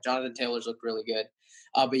yeah, Jonathan Taylor's looked really good.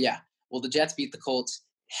 But yeah, will the Jets beat the Colts?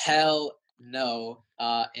 Hell no.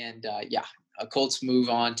 Colts move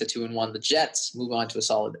on to 2-1. The Jets move on to a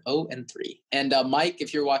solid 0-3. And Mike,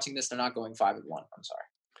 if you're watching this, they're not going 5-1. I'm sorry.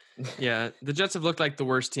 Yeah, the Jets have looked like the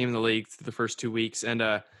worst team in the league through the first 2 weeks, and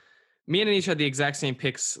me and Anish had the exact same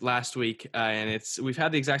picks last week, and we've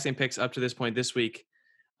had the exact same picks up to this point this week.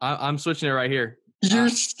 I'm switching it right here. You're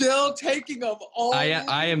still taking them. Oh,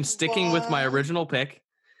 I am sticking with my original pick.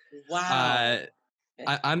 Wow.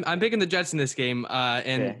 I'm picking the Jets in this game,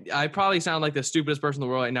 and I probably sound like the stupidest person in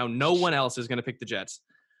the world right now. No one else is going to pick the Jets.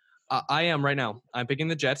 I am right now. I'm picking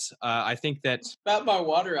the Jets. I think that spat my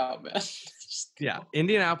water out, man. Yeah,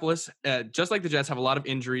 Indianapolis, just like the Jets, have a lot of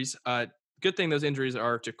injuries. Good thing those injuries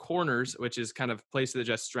are to corners, which is kind of plays to the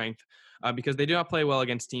Jets' strength, because they do not play well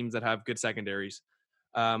against teams that have good secondaries.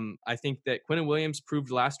 I think that Quinnen Williams proved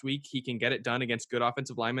last week he can get it done against good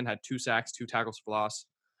offensive linemen, had 2 sacks, 2 tackles for loss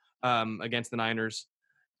against the Niners.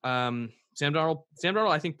 Sam Darnold,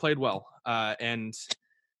 I think, played well. And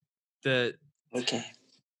the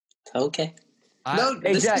Okay.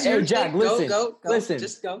 Jack, listen. Go. Listen.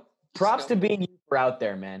 Just go. Props to being you for out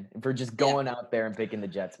there, man, and for just going out there and picking the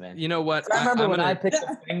Jets, man. You know what? I remember when I picked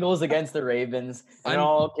the Bengals against the Ravens, and it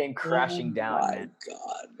all came crashing down, man.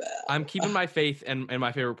 God, man. I'm keeping my faith in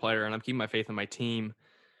my favorite player, and I'm keeping my faith in my team.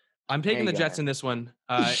 I'm taking the Jets in this one,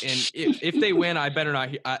 and if they win, I better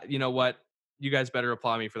not. You know what? You guys better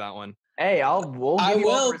applaud me for that one. Hey, I will,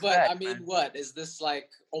 but I mean, what is this like?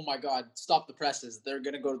 Oh my God! Stop the presses. They're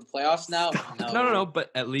gonna go to the playoffs now. No.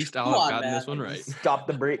 But at least I'll have gotten this one right. Stop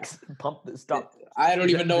the brakes. Stop. I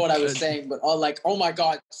don't even know what I was saying, but oh my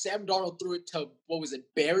God! Sam Darnold threw it to what was it?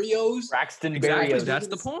 Berrios. Braxton exactly. Berrios. That's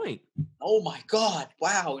the point. Oh my God!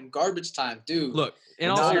 Wow! In garbage time, dude. Look, in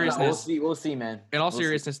all seriousness, we'll see, man. In all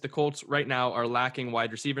seriousness, the Colts right now are lacking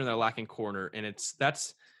wide receiver and they're lacking corner, and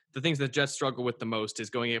that's the things that Jets struggle with the most is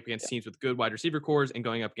going up against teams with good wide receiver cores and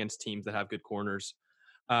going up against teams that have good corners.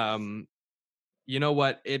 You know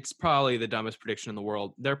what? It's probably the dumbest prediction in the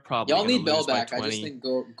world. They're probably y'all need Bell back. 20. I just think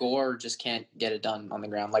Gore just can't get it done on the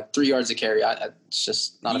ground. Like 3 yards of carry, it's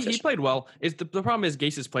just not efficient. He played well. The problem is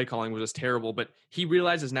Gase's play calling was just terrible, but he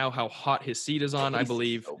realizes now how hot his seat is on. I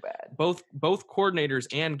believe so bad. Both coordinators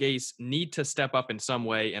and Gase need to step up in some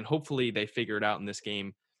way, and hopefully they figure it out in this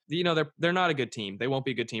game. You know, they're not a good team. They won't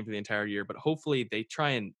be a good team for the entire year, but hopefully they try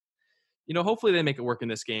and, hopefully they make it work in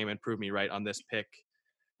this game and prove me right on this pick.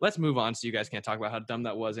 Let's move on so you guys can't talk about how dumb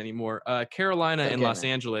that was anymore. Carolina and Los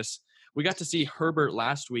Angeles. We got to see Herbert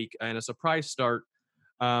last week in a surprise start,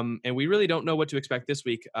 and we really don't know what to expect this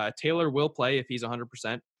week. Taylor will play if he's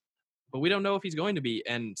 100%, but we don't know if he's going to be.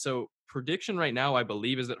 And so prediction right now, I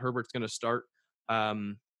believe, is that Herbert's going to start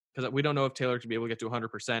because we don't know if Taylor can be able to get to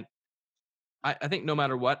 100%. I think no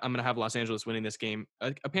matter what, I'm going to have Los Angeles winning this game.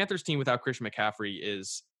 A Panthers team without Christian McCaffrey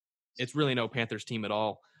it's really no Panthers team at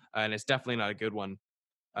all, and it's definitely not a good one.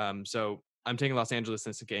 So I'm taking Los Angeles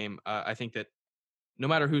in this game. I think that no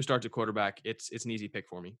matter who starts at quarterback, it's an easy pick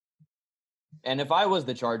for me. And if I was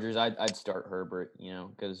the Chargers, I'd start Herbert,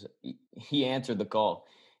 because he answered the call.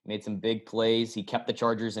 He made some big plays. He kept the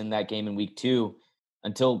Chargers in that game in week 2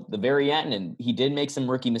 until the very end, and he did make some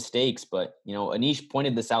rookie mistakes. But, Anish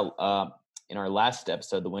pointed this out in our last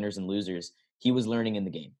episode, the winners and losers. He was learning in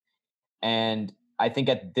the game. And I think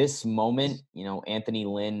at this moment, Anthony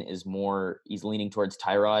Lynn he's leaning towards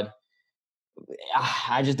Tyrod.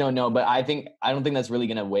 I just don't know, but I don't think that's really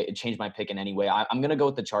going to change my pick in any way. I'm going to go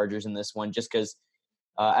with the Chargers in this one just because,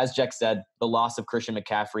 as Jack said, the loss of Christian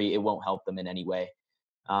McCaffrey, it won't help them in any way.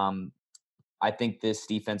 I think this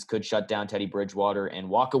defense could shut down Teddy Bridgewater and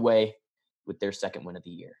walk away with their second win of the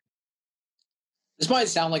year. This might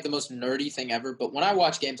sound like the most nerdy thing ever, but when I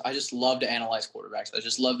watch games, I just love to analyze quarterbacks. I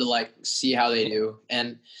just love to see how they do.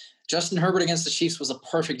 And Justin Herbert against the Chiefs was a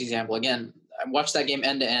perfect example. Again, I watched that game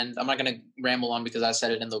end to end. I'm not going to ramble on because I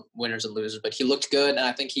said it in the winners and losers, but he looked good. And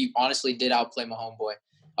I think he honestly did outplay my homeboy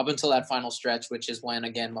up until that final stretch, which is when,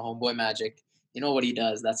 again, my homeboy Magic, you know what he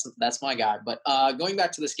does. That's my guy. But going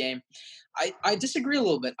back to this game, I disagree a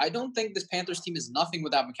little bit. I don't think this Panthers team is nothing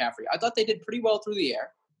without McCaffrey. I thought they did pretty well through the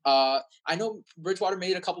air. I know Bridgewater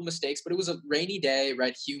made a couple mistakes, but it was a rainy day,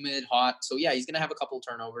 right? Humid, hot. So yeah, he's going to have a couple of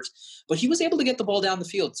turnovers, but he was able to get the ball down the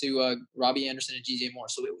field to Robbie Anderson and GJ Moore.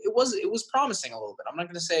 So it was promising a little bit. I'm not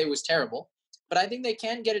going to say it was terrible, but I think they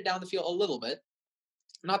can get it down the field a little bit.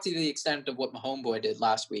 not to the extent of what my homeboy did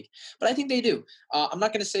last week, but I think they do. I'm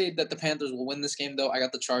not going to say that the Panthers will win this game, though. I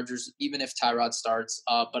got the Chargers, even if Tyrod starts.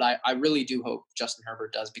 But I really do hope Justin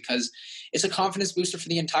Herbert does, because it's a confidence booster for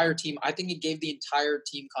the entire team. I think it gave the entire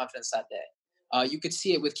team confidence that day. You could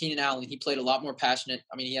see it with Keenan Allen. He played a lot more passionate.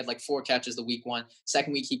 I mean, he had like 4 catches the week one.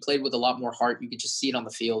 Second week, he played with a lot more heart. You could just see it on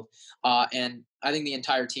the field. And I think the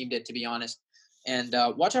entire team did, to be honest. And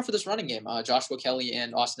watch out for this running game, Joshua Kelly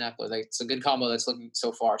and Austin Eckler. Like, it's a good combo that's looking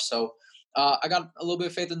so far. So I got a little bit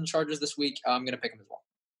of faith in the Chargers this week. I'm going to pick them as well.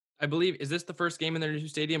 I believe, is this the first game in their new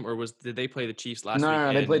stadium, or did they play the Chiefs last week?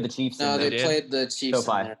 No, they played the Chiefs. No, they played the Chiefs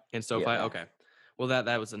in SoFi. Yeah. Okay. Well,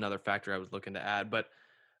 that was another factor I was looking to add. But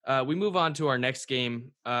we move on to our next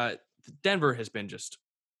game. Denver has been just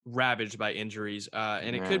ravaged by injuries,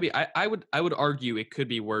 and it could be. I would argue it could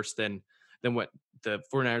be worse than what the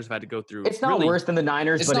 49ers have had to go through. It's not worse than the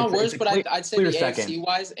Niners. It's not worse, but I'd say the AFC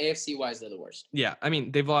wise, they're the worst. Yeah, I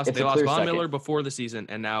mean, they lost Von Miller before the season,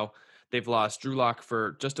 and now they've lost Drew Lock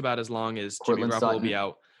for just about as long as Jimmy Garoppolo will be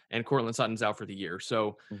out, and Cortland Sutton's out for the year.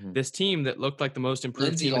 So this team that looked like the most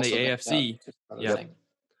improved team in the AFC,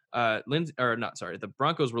 the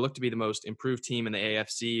Broncos were looked to be the most improved team in the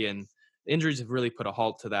AFC, and injuries have really put a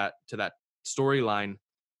halt to that storyline.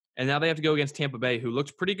 And now they have to go against Tampa Bay, who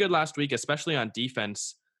looked pretty good last week, especially on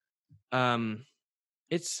defense. I've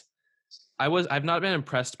not been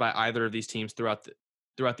impressed by either of these teams throughout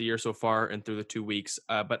the year so far and through the 2 weeks.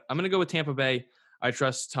 But I'm going to go with Tampa Bay. I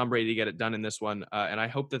trust Tom Brady to get it done in this one, and I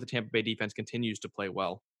hope that the Tampa Bay defense continues to play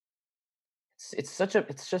well. It's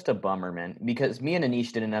just a bummer, man, because me and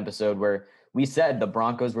Anish did an episode where we said the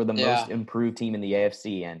Broncos were the most improved team in the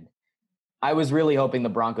AFC, and I was really hoping the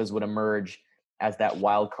Broncos would emerge as that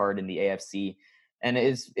wild card in the AFC, and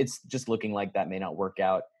it's just looking like that may not work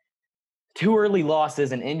out. 2 early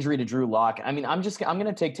losses, an injury to Drew Lock. I mean, I'm going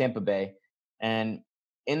to take Tampa Bay, and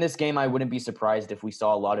in this game, I wouldn't be surprised if we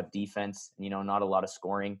saw a lot of defense, not a lot of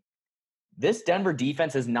scoring. This Denver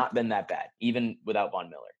defense has not been that bad, even without Von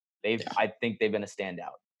Miller. I think they've been a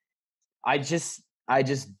standout. I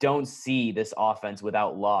just don't see this offense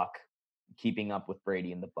without Lock keeping up with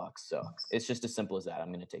Brady and the Bucs. So it's just as simple as that. I'm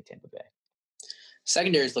going to take Tampa Bay.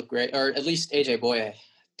 Secondaries look great, or at least AJ Boye.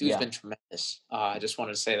 Dude's been tremendous. I just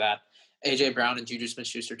wanted to say that. AJ Brown and Juju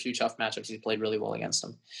Smith-Schuster, 2 tough matchups. He's played really well against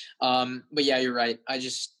them. But yeah, you're right. I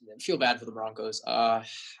just feel bad for the Broncos.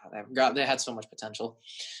 They had so much potential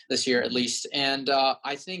this year, at least. And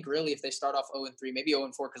I think really if they start off 0-3, maybe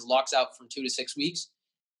 0-4, because Lock's out from 2 to 6 weeks,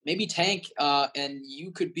 maybe tank, and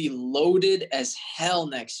you could be loaded as hell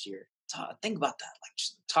next year. Think about that. Like,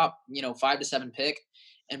 just top, 5 to 7 pick.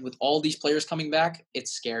 And with all these players coming back,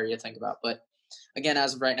 it's scary to think about. But again,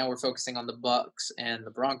 as of right now, we're focusing on the Bucs and the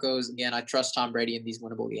Broncos. Again, I trust Tom Brady in these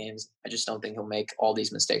winnable games. I just don't think he'll make all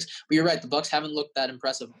these mistakes. But you're right. The Bucs haven't looked that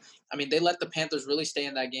impressive. I mean, they let the Panthers really stay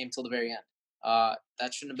in that game till the very end.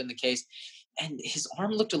 That shouldn't have been the case. And his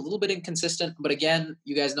arm looked a little bit inconsistent. But again,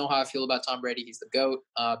 you guys know how I feel about Tom Brady. He's the GOAT,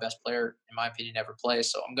 best player, in my opinion, ever play.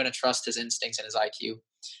 So I'm going to trust his instincts and his IQ.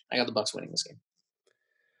 I got the Bucs winning this game.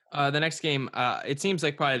 The next game, it seems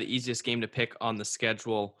like probably the easiest game to pick on the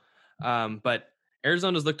schedule. But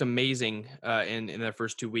Arizona's looked amazing in their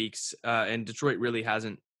first 2 weeks, and Detroit really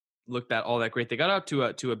hasn't looked all that great. They got out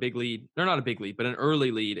to a big lead. They're not a big lead, but an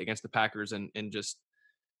early lead against the Packers, and just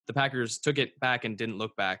the Packers took it back and didn't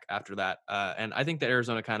look back after that. And I think that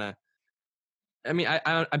Arizona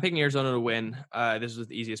I'm picking Arizona to win. This was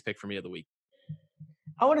the easiest pick for me of the week.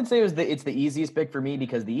 I wouldn't say it's the easiest pick for me,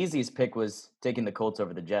 because the easiest pick was taking the Colts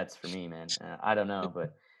over the Jets for me, man. I don't know,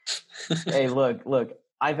 but hey, look,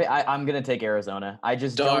 I'm gonna take Arizona. I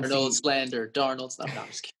just Darnold slander. Darnold's not. No, I'm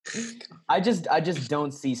just kidding. I just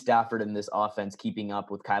don't see Stafford in this offense keeping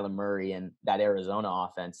up with Kyler Murray and that Arizona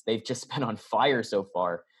offense. They've just been on fire so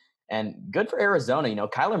far, and good for Arizona.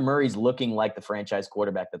 Kyler Murray's looking like the franchise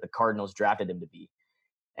quarterback that the Cardinals drafted him to be,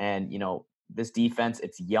 and this defense,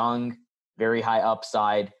 it's young, very high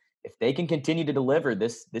upside. If they can continue to deliver,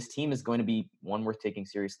 this team is going to be one worth taking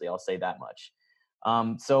seriously. I'll say that much.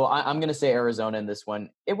 So I'm going to say Arizona in this one.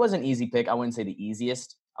 It was an easy pick. I wouldn't say the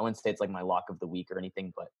easiest. I wouldn't say it's like my lock of the week or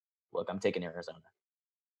anything, but look, I'm taking Arizona.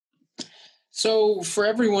 So for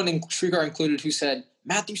everyone, Shrikar included, who said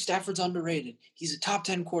Matthew Stafford's underrated, he's a top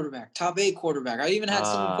 10 quarterback, top 8 quarterback. I even had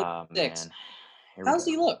someone put 6. How's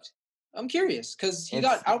he looked? I'm curious, because he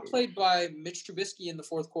got outplayed by Mitch Trubisky in the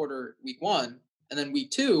fourth quarter, week 1, and then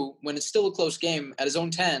week 2, when it's still a close game, at his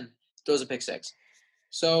own 10, throws a pick 6.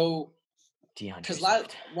 So, because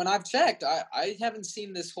when I've checked, I haven't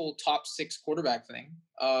seen this whole top 6 quarterback thing.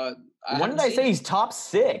 When did I say he's top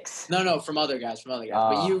 6? No, from other guys.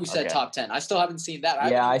 But you said top 10. I still haven't seen that.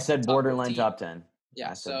 I said borderline top 10. Yeah.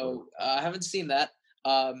 That's a blue. So I haven't seen that.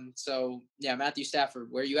 So yeah, Matthew Stafford,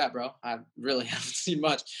 where you at, bro? I really haven't seen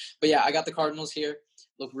much. But yeah, I got the Cardinals here.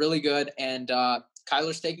 Look really good. And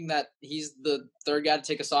Kyler's taking that. He's the third guy to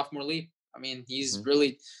take a sophomore leap. I mean, he's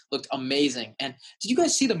really looked amazing. And did you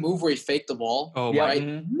guys see the move where he faked the ball? Oh Yeah. my!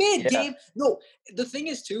 Right, mid game. No, the thing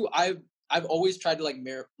is too. I've always tried to like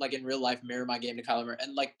mirror, like in real life, mirror my game to Kyler Murray,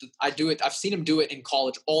 and like I do it. I've seen him do it in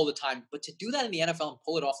college all the time, but to do that in the NFL and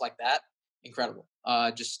pull it off like that, incredible.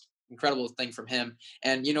 Just incredible thing from him.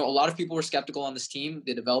 And a lot of people were skeptical on this team,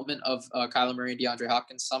 the development of Kyler Murray and DeAndre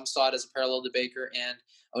Hopkins. Some saw it as a parallel to Baker and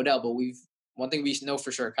Odell, but one thing we know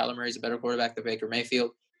for sure: Kyler Murray is a better quarterback than Baker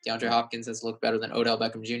Mayfield. DeAndre Hopkins has looked better than Odell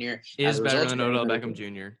Beckham Jr. Is better than Odell Beckham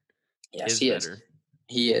Jr. Yes, he is.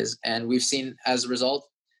 He is. And we've seen, as a result,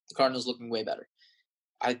 the Cardinals looking way better.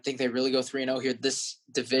 I think they really go 3-0 here. This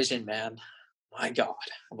division, man, my God.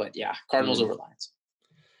 But yeah, Cardinals over Lions.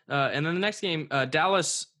 And then the next game,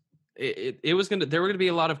 Dallas, there were going to be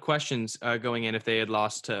a lot of questions going in if they had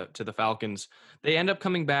lost to the Falcons. They end up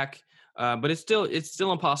coming back, but it's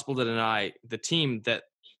still impossible to deny the team that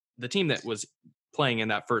was playing in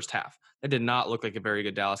that first half. That did not look like a very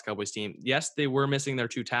good Dallas Cowboys team. Yes, they were missing their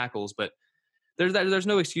 2 tackles, but there's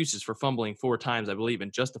no excuses for fumbling 4 times, I believe,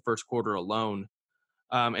 in just the first quarter alone.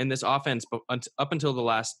 And this offense, up until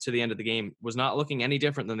the end of the game, was not looking any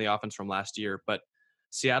different than the offense from last year. But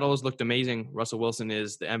Seattle has looked amazing. Russell Wilson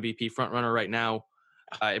is the MVP frontrunner right now.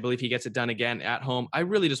 I believe he gets it done again at home. I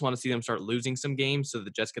really just want to see them start losing some games so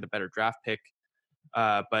the Jets get a better draft pick.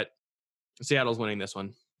 But Seattle's winning this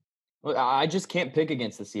one. Look, I just can't pick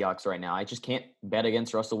against the Seahawks right now. I just can't bet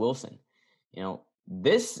against Russell Wilson.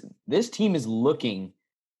 This team is looking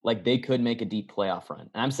like they could make a deep playoff run.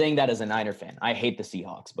 And I'm saying that as a Niner fan. I hate the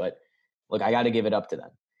Seahawks, but look, I got to give it up to them.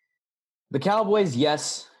 The Cowboys,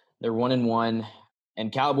 yes, they're 1-1.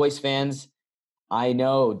 And Cowboys fans, I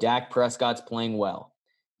know Dak Prescott's playing well.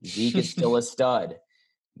 Zeke is still a stud.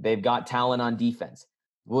 They've got talent on defense.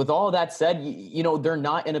 With all that said, they're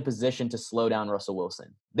not in a position to slow down Russell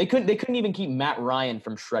Wilson. They couldn't even keep Matt Ryan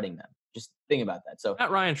from shredding them. Just think about that. So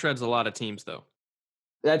Matt Ryan shreds a lot of teams, though.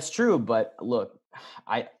 That's true, but look,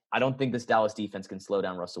 I don't think this Dallas defense can slow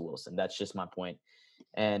down Russell Wilson. That's just my point.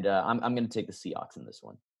 And I'm going to take the Seahawks in this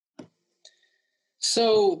one.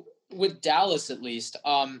 So with Dallas, at least,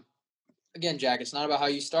 again, Jack, it's not about how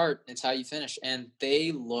you start; it's how you finish. And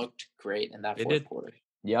they looked great in that fourth quarter.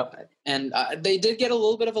 Yep. And they did get a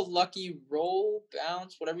little bit of a lucky roll,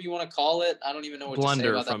 bounce, whatever you want to call it. I don't even know what blunder to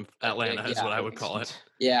say about from that. Atlanta is what I would call it.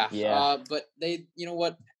 Yeah. But they,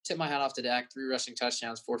 tip my hat off to Dak. 3 rushing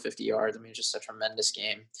touchdowns, 450 yards. I mean, just a tremendous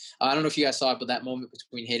game. I don't know if you guys saw it, but that moment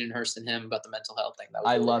between Hayden Hurst and him about the mental health thing, that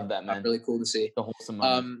was love that, man. Really cool to see. The wholesome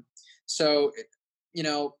moment. So,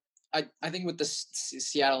 I think with the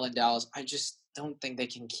Seattle and Dallas, I just don't think they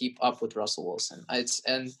can keep up with Russell Wilson.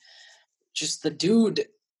 And just the dude,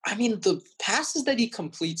 I mean, the passes that he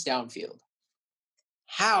completes downfield.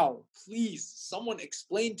 How? Please, someone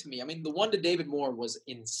explain to me. I mean, the one to David Moore was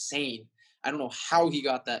insane. I don't know how he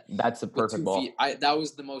got that. That's a perfect ball. That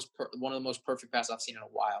was one of the most perfect passes I've seen in a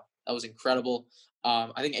while. That was incredible. I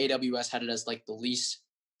think AWS had it as like the least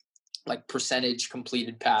percentage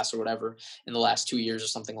completed pass or whatever in the last 2 years or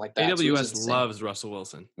something like that. AWS loves Russell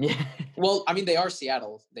Wilson. Yeah. Well, I mean, they are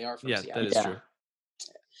Seattle. They are from Seattle. Yeah, that is true.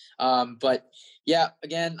 But yeah,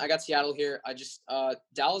 again, I got Seattle here. I just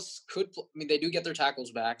Dallas they do get their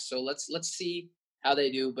tackles back, so let's see how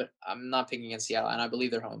they do. But I'm not picking against Seattle, and I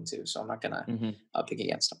believe they're home too, so I'm not gonna pick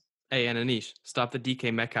against them. Hey, and Anish, stop the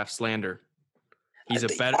DK Metcalf slander. He's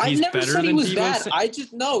better. I never better said he than was Deebo bad. I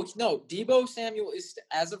just no. Deebo Samuel is,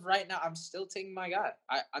 as of right now, I'm still taking my guy.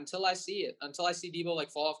 Until I see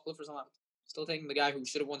Deebo fall off cliff or something. I'm still taking the guy who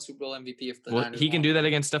should have won Super Bowl MVP if the Niners he can won. do that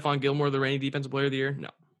against Stephon Gilmore, the reigning defensive player of the year. No.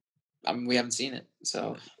 I mean, we haven't seen it,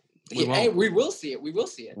 so we will see it. We will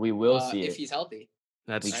see it. We will see it if he's healthy.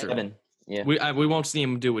 That's Week true. 7. Yeah, we won't see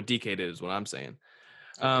him do what DK did, is what I'm saying.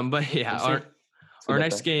 But yeah, our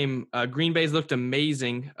next game, Green Bay's looked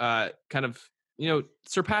amazing. Kind of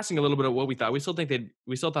surpassing a little bit of what we thought. We still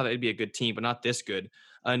thought they'd be a good team, but not this good.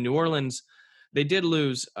 New Orleans, they did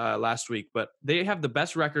lose last week, but they have the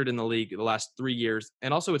best record in the league the last 3 years.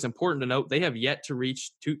 And also, it's important to note they have yet to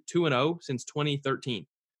reach 2-0 since 2013.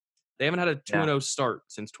 They haven't had a 2-0 start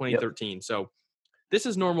since 2013. Yep. So this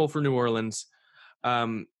is normal for New Orleans.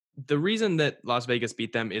 The reason that Las Vegas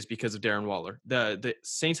beat them is because of Darren Waller. The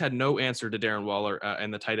Saints had no answer to Darren Waller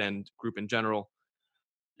and the tight end group in general.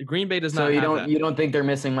 Green Bay does not have that. You don't think they're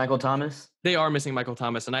missing Michael Thomas? They are missing Michael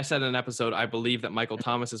Thomas. And I said in an episode, I believe that Michael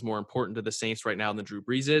Thomas is more important to the Saints right now than Drew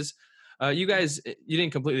Brees is. You guys, you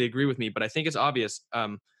didn't completely agree with me, but I think it's obvious.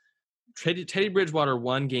 Teddy Bridgewater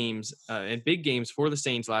won games and big games for the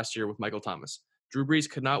Saints last year with Michael Thomas. Drew Brees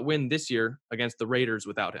could not win this year against the Raiders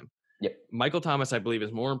without him. Yep. Michael Thomas, I believe,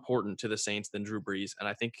 is more important to the Saints than Drew Brees, and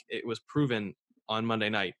I think it was proven on Monday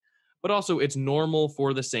night. But also, it's normal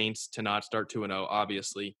for the Saints to not start 2-0,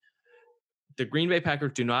 obviously. The Green Bay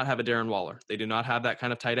Packers do not have a Darren Waller. They do not have that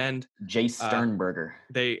kind of tight end. Jace Sternberger.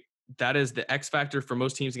 That is the X factor for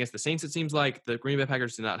most teams against the Saints, it seems like. The Green Bay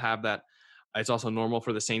Packers do not have that. It's also normal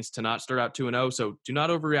for the Saints to not start out 2-0, so do not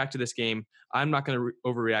overreact to this game. I'm not going to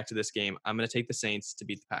overreact to this game. I'm going to take the Saints to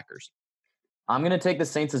beat the Packers. I'm going to take the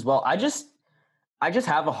Saints as well. I just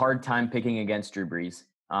have a hard time picking against Drew Brees.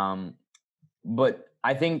 But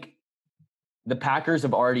I think the Packers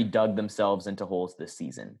have already dug themselves into holes this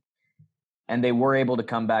season. And they were able to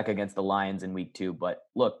come back against the Lions in week 2. But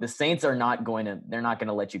look, the Saints they're not going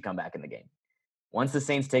to let you come back in the game. Once the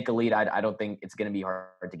Saints take a lead, I don't think it's going to be hard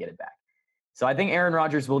to get it back. So I think Aaron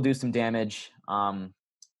Rodgers will do some damage.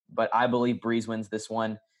 But I believe Brees wins this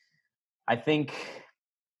one. I think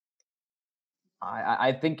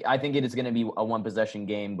it is going to be a one possession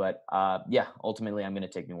game, but ultimately I'm going to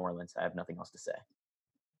take New Orleans. I have nothing else to say.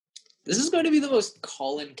 This is going to be the most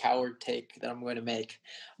Colin Coward take that I'm going to make.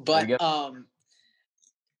 But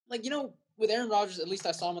with Aaron Rodgers, at least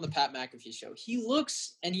I saw him on the Pat McAfee show. He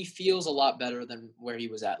looks and he feels a lot better than where he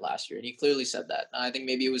was at last year. And he clearly said that. I think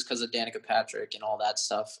maybe it was because of Danica Patrick and all that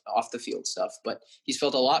stuff, off the field stuff, but he's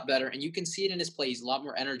felt a lot better. And you can see it in his play. He's a lot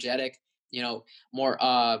more energetic, more,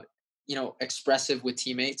 expressive with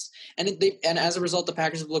teammates. And as a result, the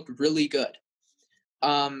Packers have looked really good.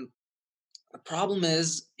 The problem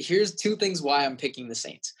is, here's 2 things why I'm picking the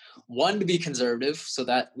Saints. 1, to be conservative so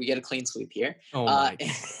that we get a clean sweep here. Man.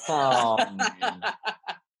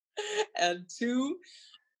 And 2,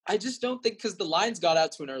 I just don't think, because the Lions got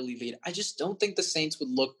out to an early lead, I just don't think the Saints would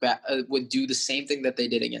look back, would do the same thing that they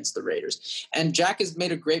did against the Raiders. And Jack has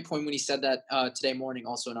made a great point when he said that today morning,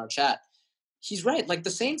 also in our chat. He's right. Like,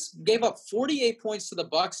 the Saints gave up 48 points to the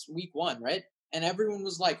Bucs week 1, right? And everyone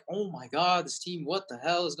was like, "Oh my God, this team! What the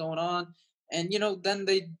hell is going on?" And then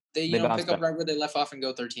they pick up right where they left off and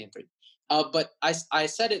go 13-3. But I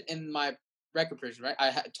said it in my record prediction, right?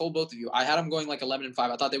 I told both of you I had them going like 11-5.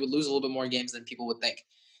 I thought they would lose a little bit more games than people would think.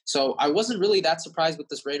 So I wasn't really that surprised with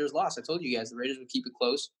this Raiders loss. I told you guys the Raiders would keep it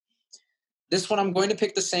close. This one I'm going to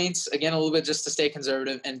pick the Saints again a little bit just to stay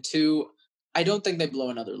conservative. And 2, I don't think they blow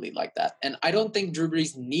another lead like that. And I don't think Drew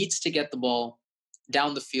Brees needs to get the ball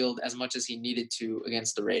down the field as much as he needed to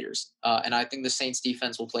against the Raiders. And I think the Saints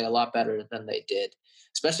defense will play a lot better than they did,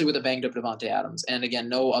 especially with a banged up Devontae Adams. And again,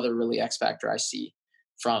 no other really X factor I see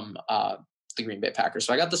from the Green Bay Packers.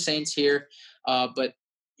 So I got the Saints here. But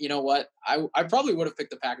you know what? I probably would have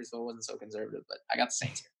picked the Packers if I wasn't so conservative, but I got the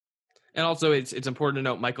Saints here. And also, it's important to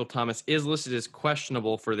note Michael Thomas is listed as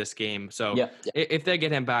questionable for this game. So if they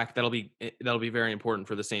get him back, that'll be very important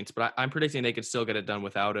for the Saints. But I'm predicting they could still get it done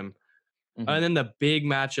without him. Mm-hmm. And then the big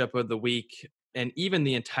matchup of the week, and even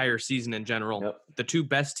the entire season in general, the 2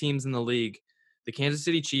 best teams in the league, the Kansas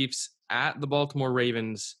City Chiefs at the Baltimore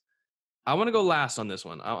Ravens. I want to go last on this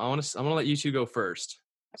one. I'm going to let you 2 go first.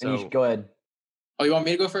 So, and go ahead. Oh, you want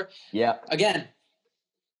me to go first? Yeah. Again,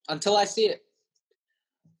 until I see it.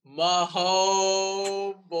 Boy,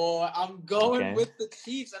 I'm going with the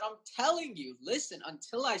Chiefs, and I'm telling you, listen,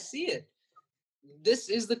 until I see it, this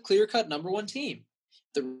is the clear-cut number 1 team.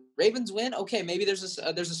 The Ravens win, okay, maybe there's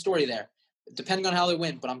a story there, depending on how they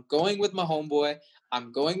win. But I'm going with my homeboy.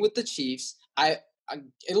 I'm going with the Chiefs.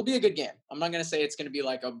 It'll be a good game. I'm not going to say it's going to be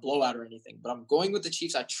like a blowout or anything, but I'm going with the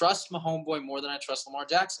Chiefs. I trust my homeboy more than I trust Lamar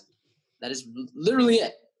Jackson. That is literally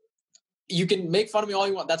it. You can make fun of me all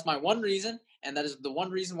you want. That's my one reason, and that is the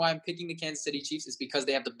one reason why I'm picking the Kansas City Chiefs is because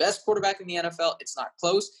they have the best quarterback in the NFL. It's not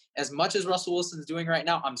close. As much as Russell Wilson's doing right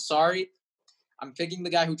now, I'm sorry. I'm picking the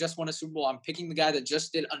guy who just won a Super Bowl. I'm picking the guy that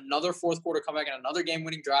just did another fourth quarter comeback and another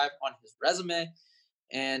game-winning drive on his resume.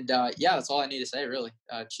 And, that's all I need to say, really.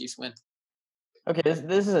 Chiefs win. Okay,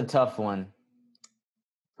 this is a tough one.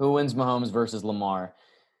 Who wins Mahomes versus Lamar?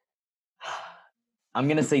 I'm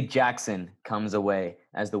going to say Jackson comes away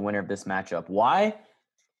as the winner of this matchup. Why?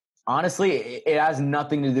 Honestly, it has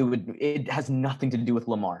nothing to do with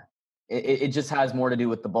Lamar. It just has more to do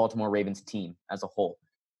with the Baltimore Ravens team as a whole.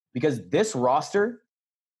 Because this roster,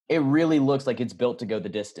 it really looks like it's built to go the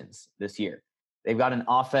distance this year. They've got an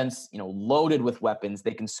offense, loaded with weapons.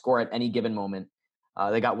 They can score at any given moment.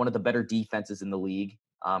 They got one of the better defenses in the league.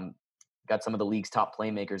 Got some of the league's top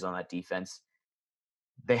playmakers on that defense.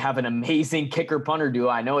 They have an amazing kicker-punter duo.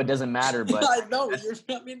 I know it doesn't matter, but I know.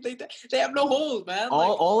 They have no holes, man.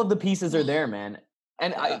 All of the pieces are there, man.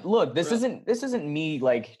 And Yeah, look, this real. isn't me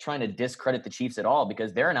like trying to discredit the Chiefs at all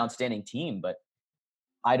because they're an outstanding team, but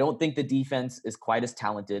I don't think the defense is quite as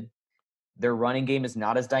talented. Their running game is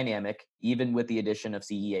not as dynamic, even with the addition of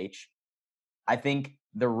CEH. I think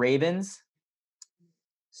the Ravens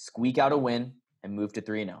squeak out a win and move to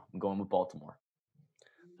 3-0. I'm going with Baltimore.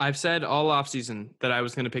 I've said all offseason that I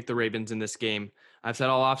was going to pick the Ravens in this game. I've said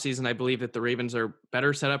all offseason I believe that the Ravens are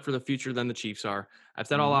better set up for the future than the Chiefs are. I've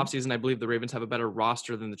said all offseason I believe the Ravens have a better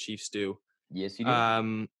roster than the Chiefs do. Yes, you do.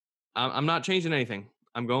 I'm not changing anything.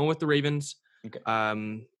 I'm going with the Ravens.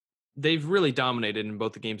 Okay. They've really dominated in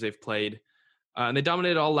both the games they've played. And they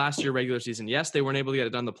dominated all last year regular season. Yes, they weren't able to get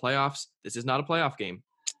it done in the playoffs. This is not a playoff game.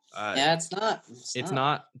 Yeah, it's not. It's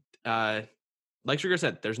not. Like Sugar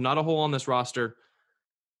said, there's not a hole on this roster.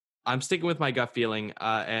 I'm sticking with my gut feeling,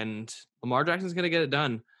 and Lamar Jackson's going to get it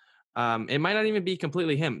done. It might not even be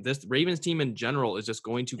completely him. This Ravens team in general is just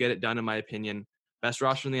going to get it done, in my opinion. Best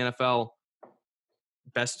roster in the NFL,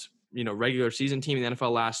 best regular season team in the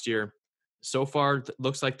NFL last year. So far,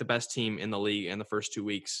 looks like the best team in the league in the first 2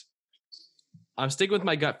 weeks. I'm sticking with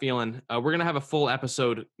my gut feeling. We're going to have a full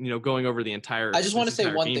episode, going over the entire. I just want to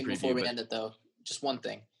say one thing preview, before we end it, though. Just one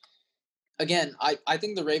thing. Again, I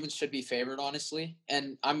think the Ravens should be favored, honestly,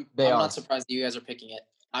 and I'm not surprised that you guys are picking it.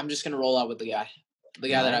 I'm just going to roll out with the guy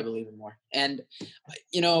that I believe in more. And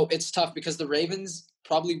it's tough because the Ravens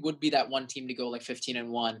probably would be that one team to go like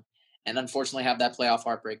 15-1, and unfortunately have that playoff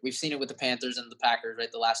heartbreak. We've seen it with the Panthers and the Packers,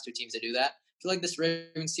 right? The last two teams that do that. I feel like this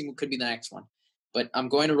Ravens team could be the next one. But I'm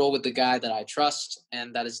going to roll with the guy that I trust,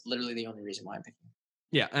 and that is literally the only reason why I'm picking him.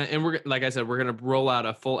 Yeah, and we're like I said, we're going to roll out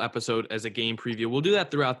a full episode as a game preview. We'll do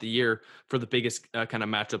that throughout the year for the biggest kind of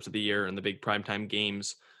matchups of the year and the big primetime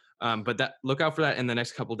games. But look out for that in the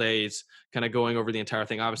next couple days, kind of going over the entire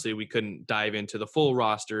thing. Obviously, we couldn't dive into the full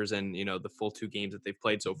rosters and the full 2 games that they've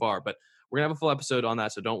played so far, but we're gonna have a full episode on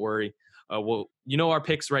that, so don't worry. We'll our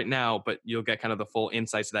picks right now, but you'll get kind of the full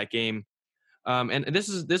insights of that game. And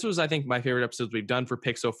this was I think my favorite episodes we've done for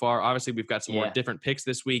picks so far. Obviously, we've got some more different picks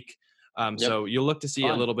this week. So you'll look to see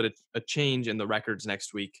a little bit of a change in the records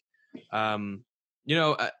next week.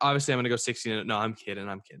 Obviously I'm going to go 16. No, I'm kidding.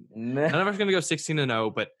 None of us are going to go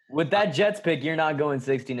 16-0, but with that Jets pick, you're not going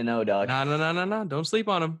 16-0, dog. No. Don't sleep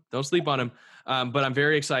on him. But I'm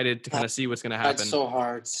very excited to kind of see what's going to happen. It's so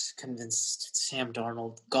hard to convince Sam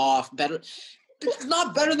Darnold. Goff better. It's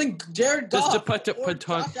not better than Jared Goff. Just to put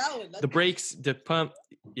the brakes, the pump.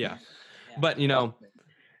 Yeah. But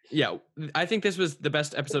yeah, I think this was the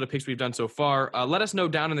best episode of picks we've done so far. Let us know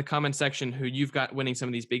down in the comment section who you've got winning some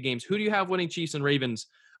of these big games. Who do you have winning Chiefs and Ravens?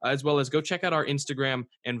 As well as go check out our Instagram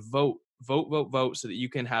and vote so that you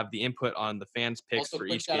can have the input on the fans' picks for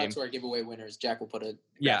each game. Also, shout out to our giveaway winners. Jack will put a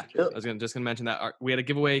I was just going to mention that. We had a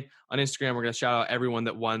giveaway on Instagram. We're going to shout out everyone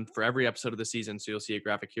that won for every episode of the season. So you'll see a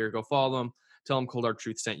graphic here. Go follow them. Tell them Cold Hard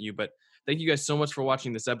Truth sent you. But thank you guys so much for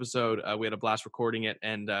watching this episode. We had a blast recording it,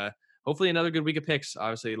 and hopefully another good week of picks.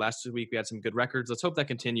 Obviously, last week we had some good records. Let's hope that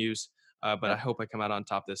continues. But I hope I come out on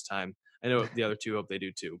top this time. I know the other two hope they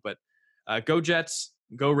do too. But go Jets,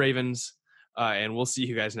 go Ravens, and we'll see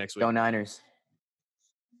you guys next week. Go Niners.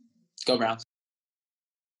 Go Browns.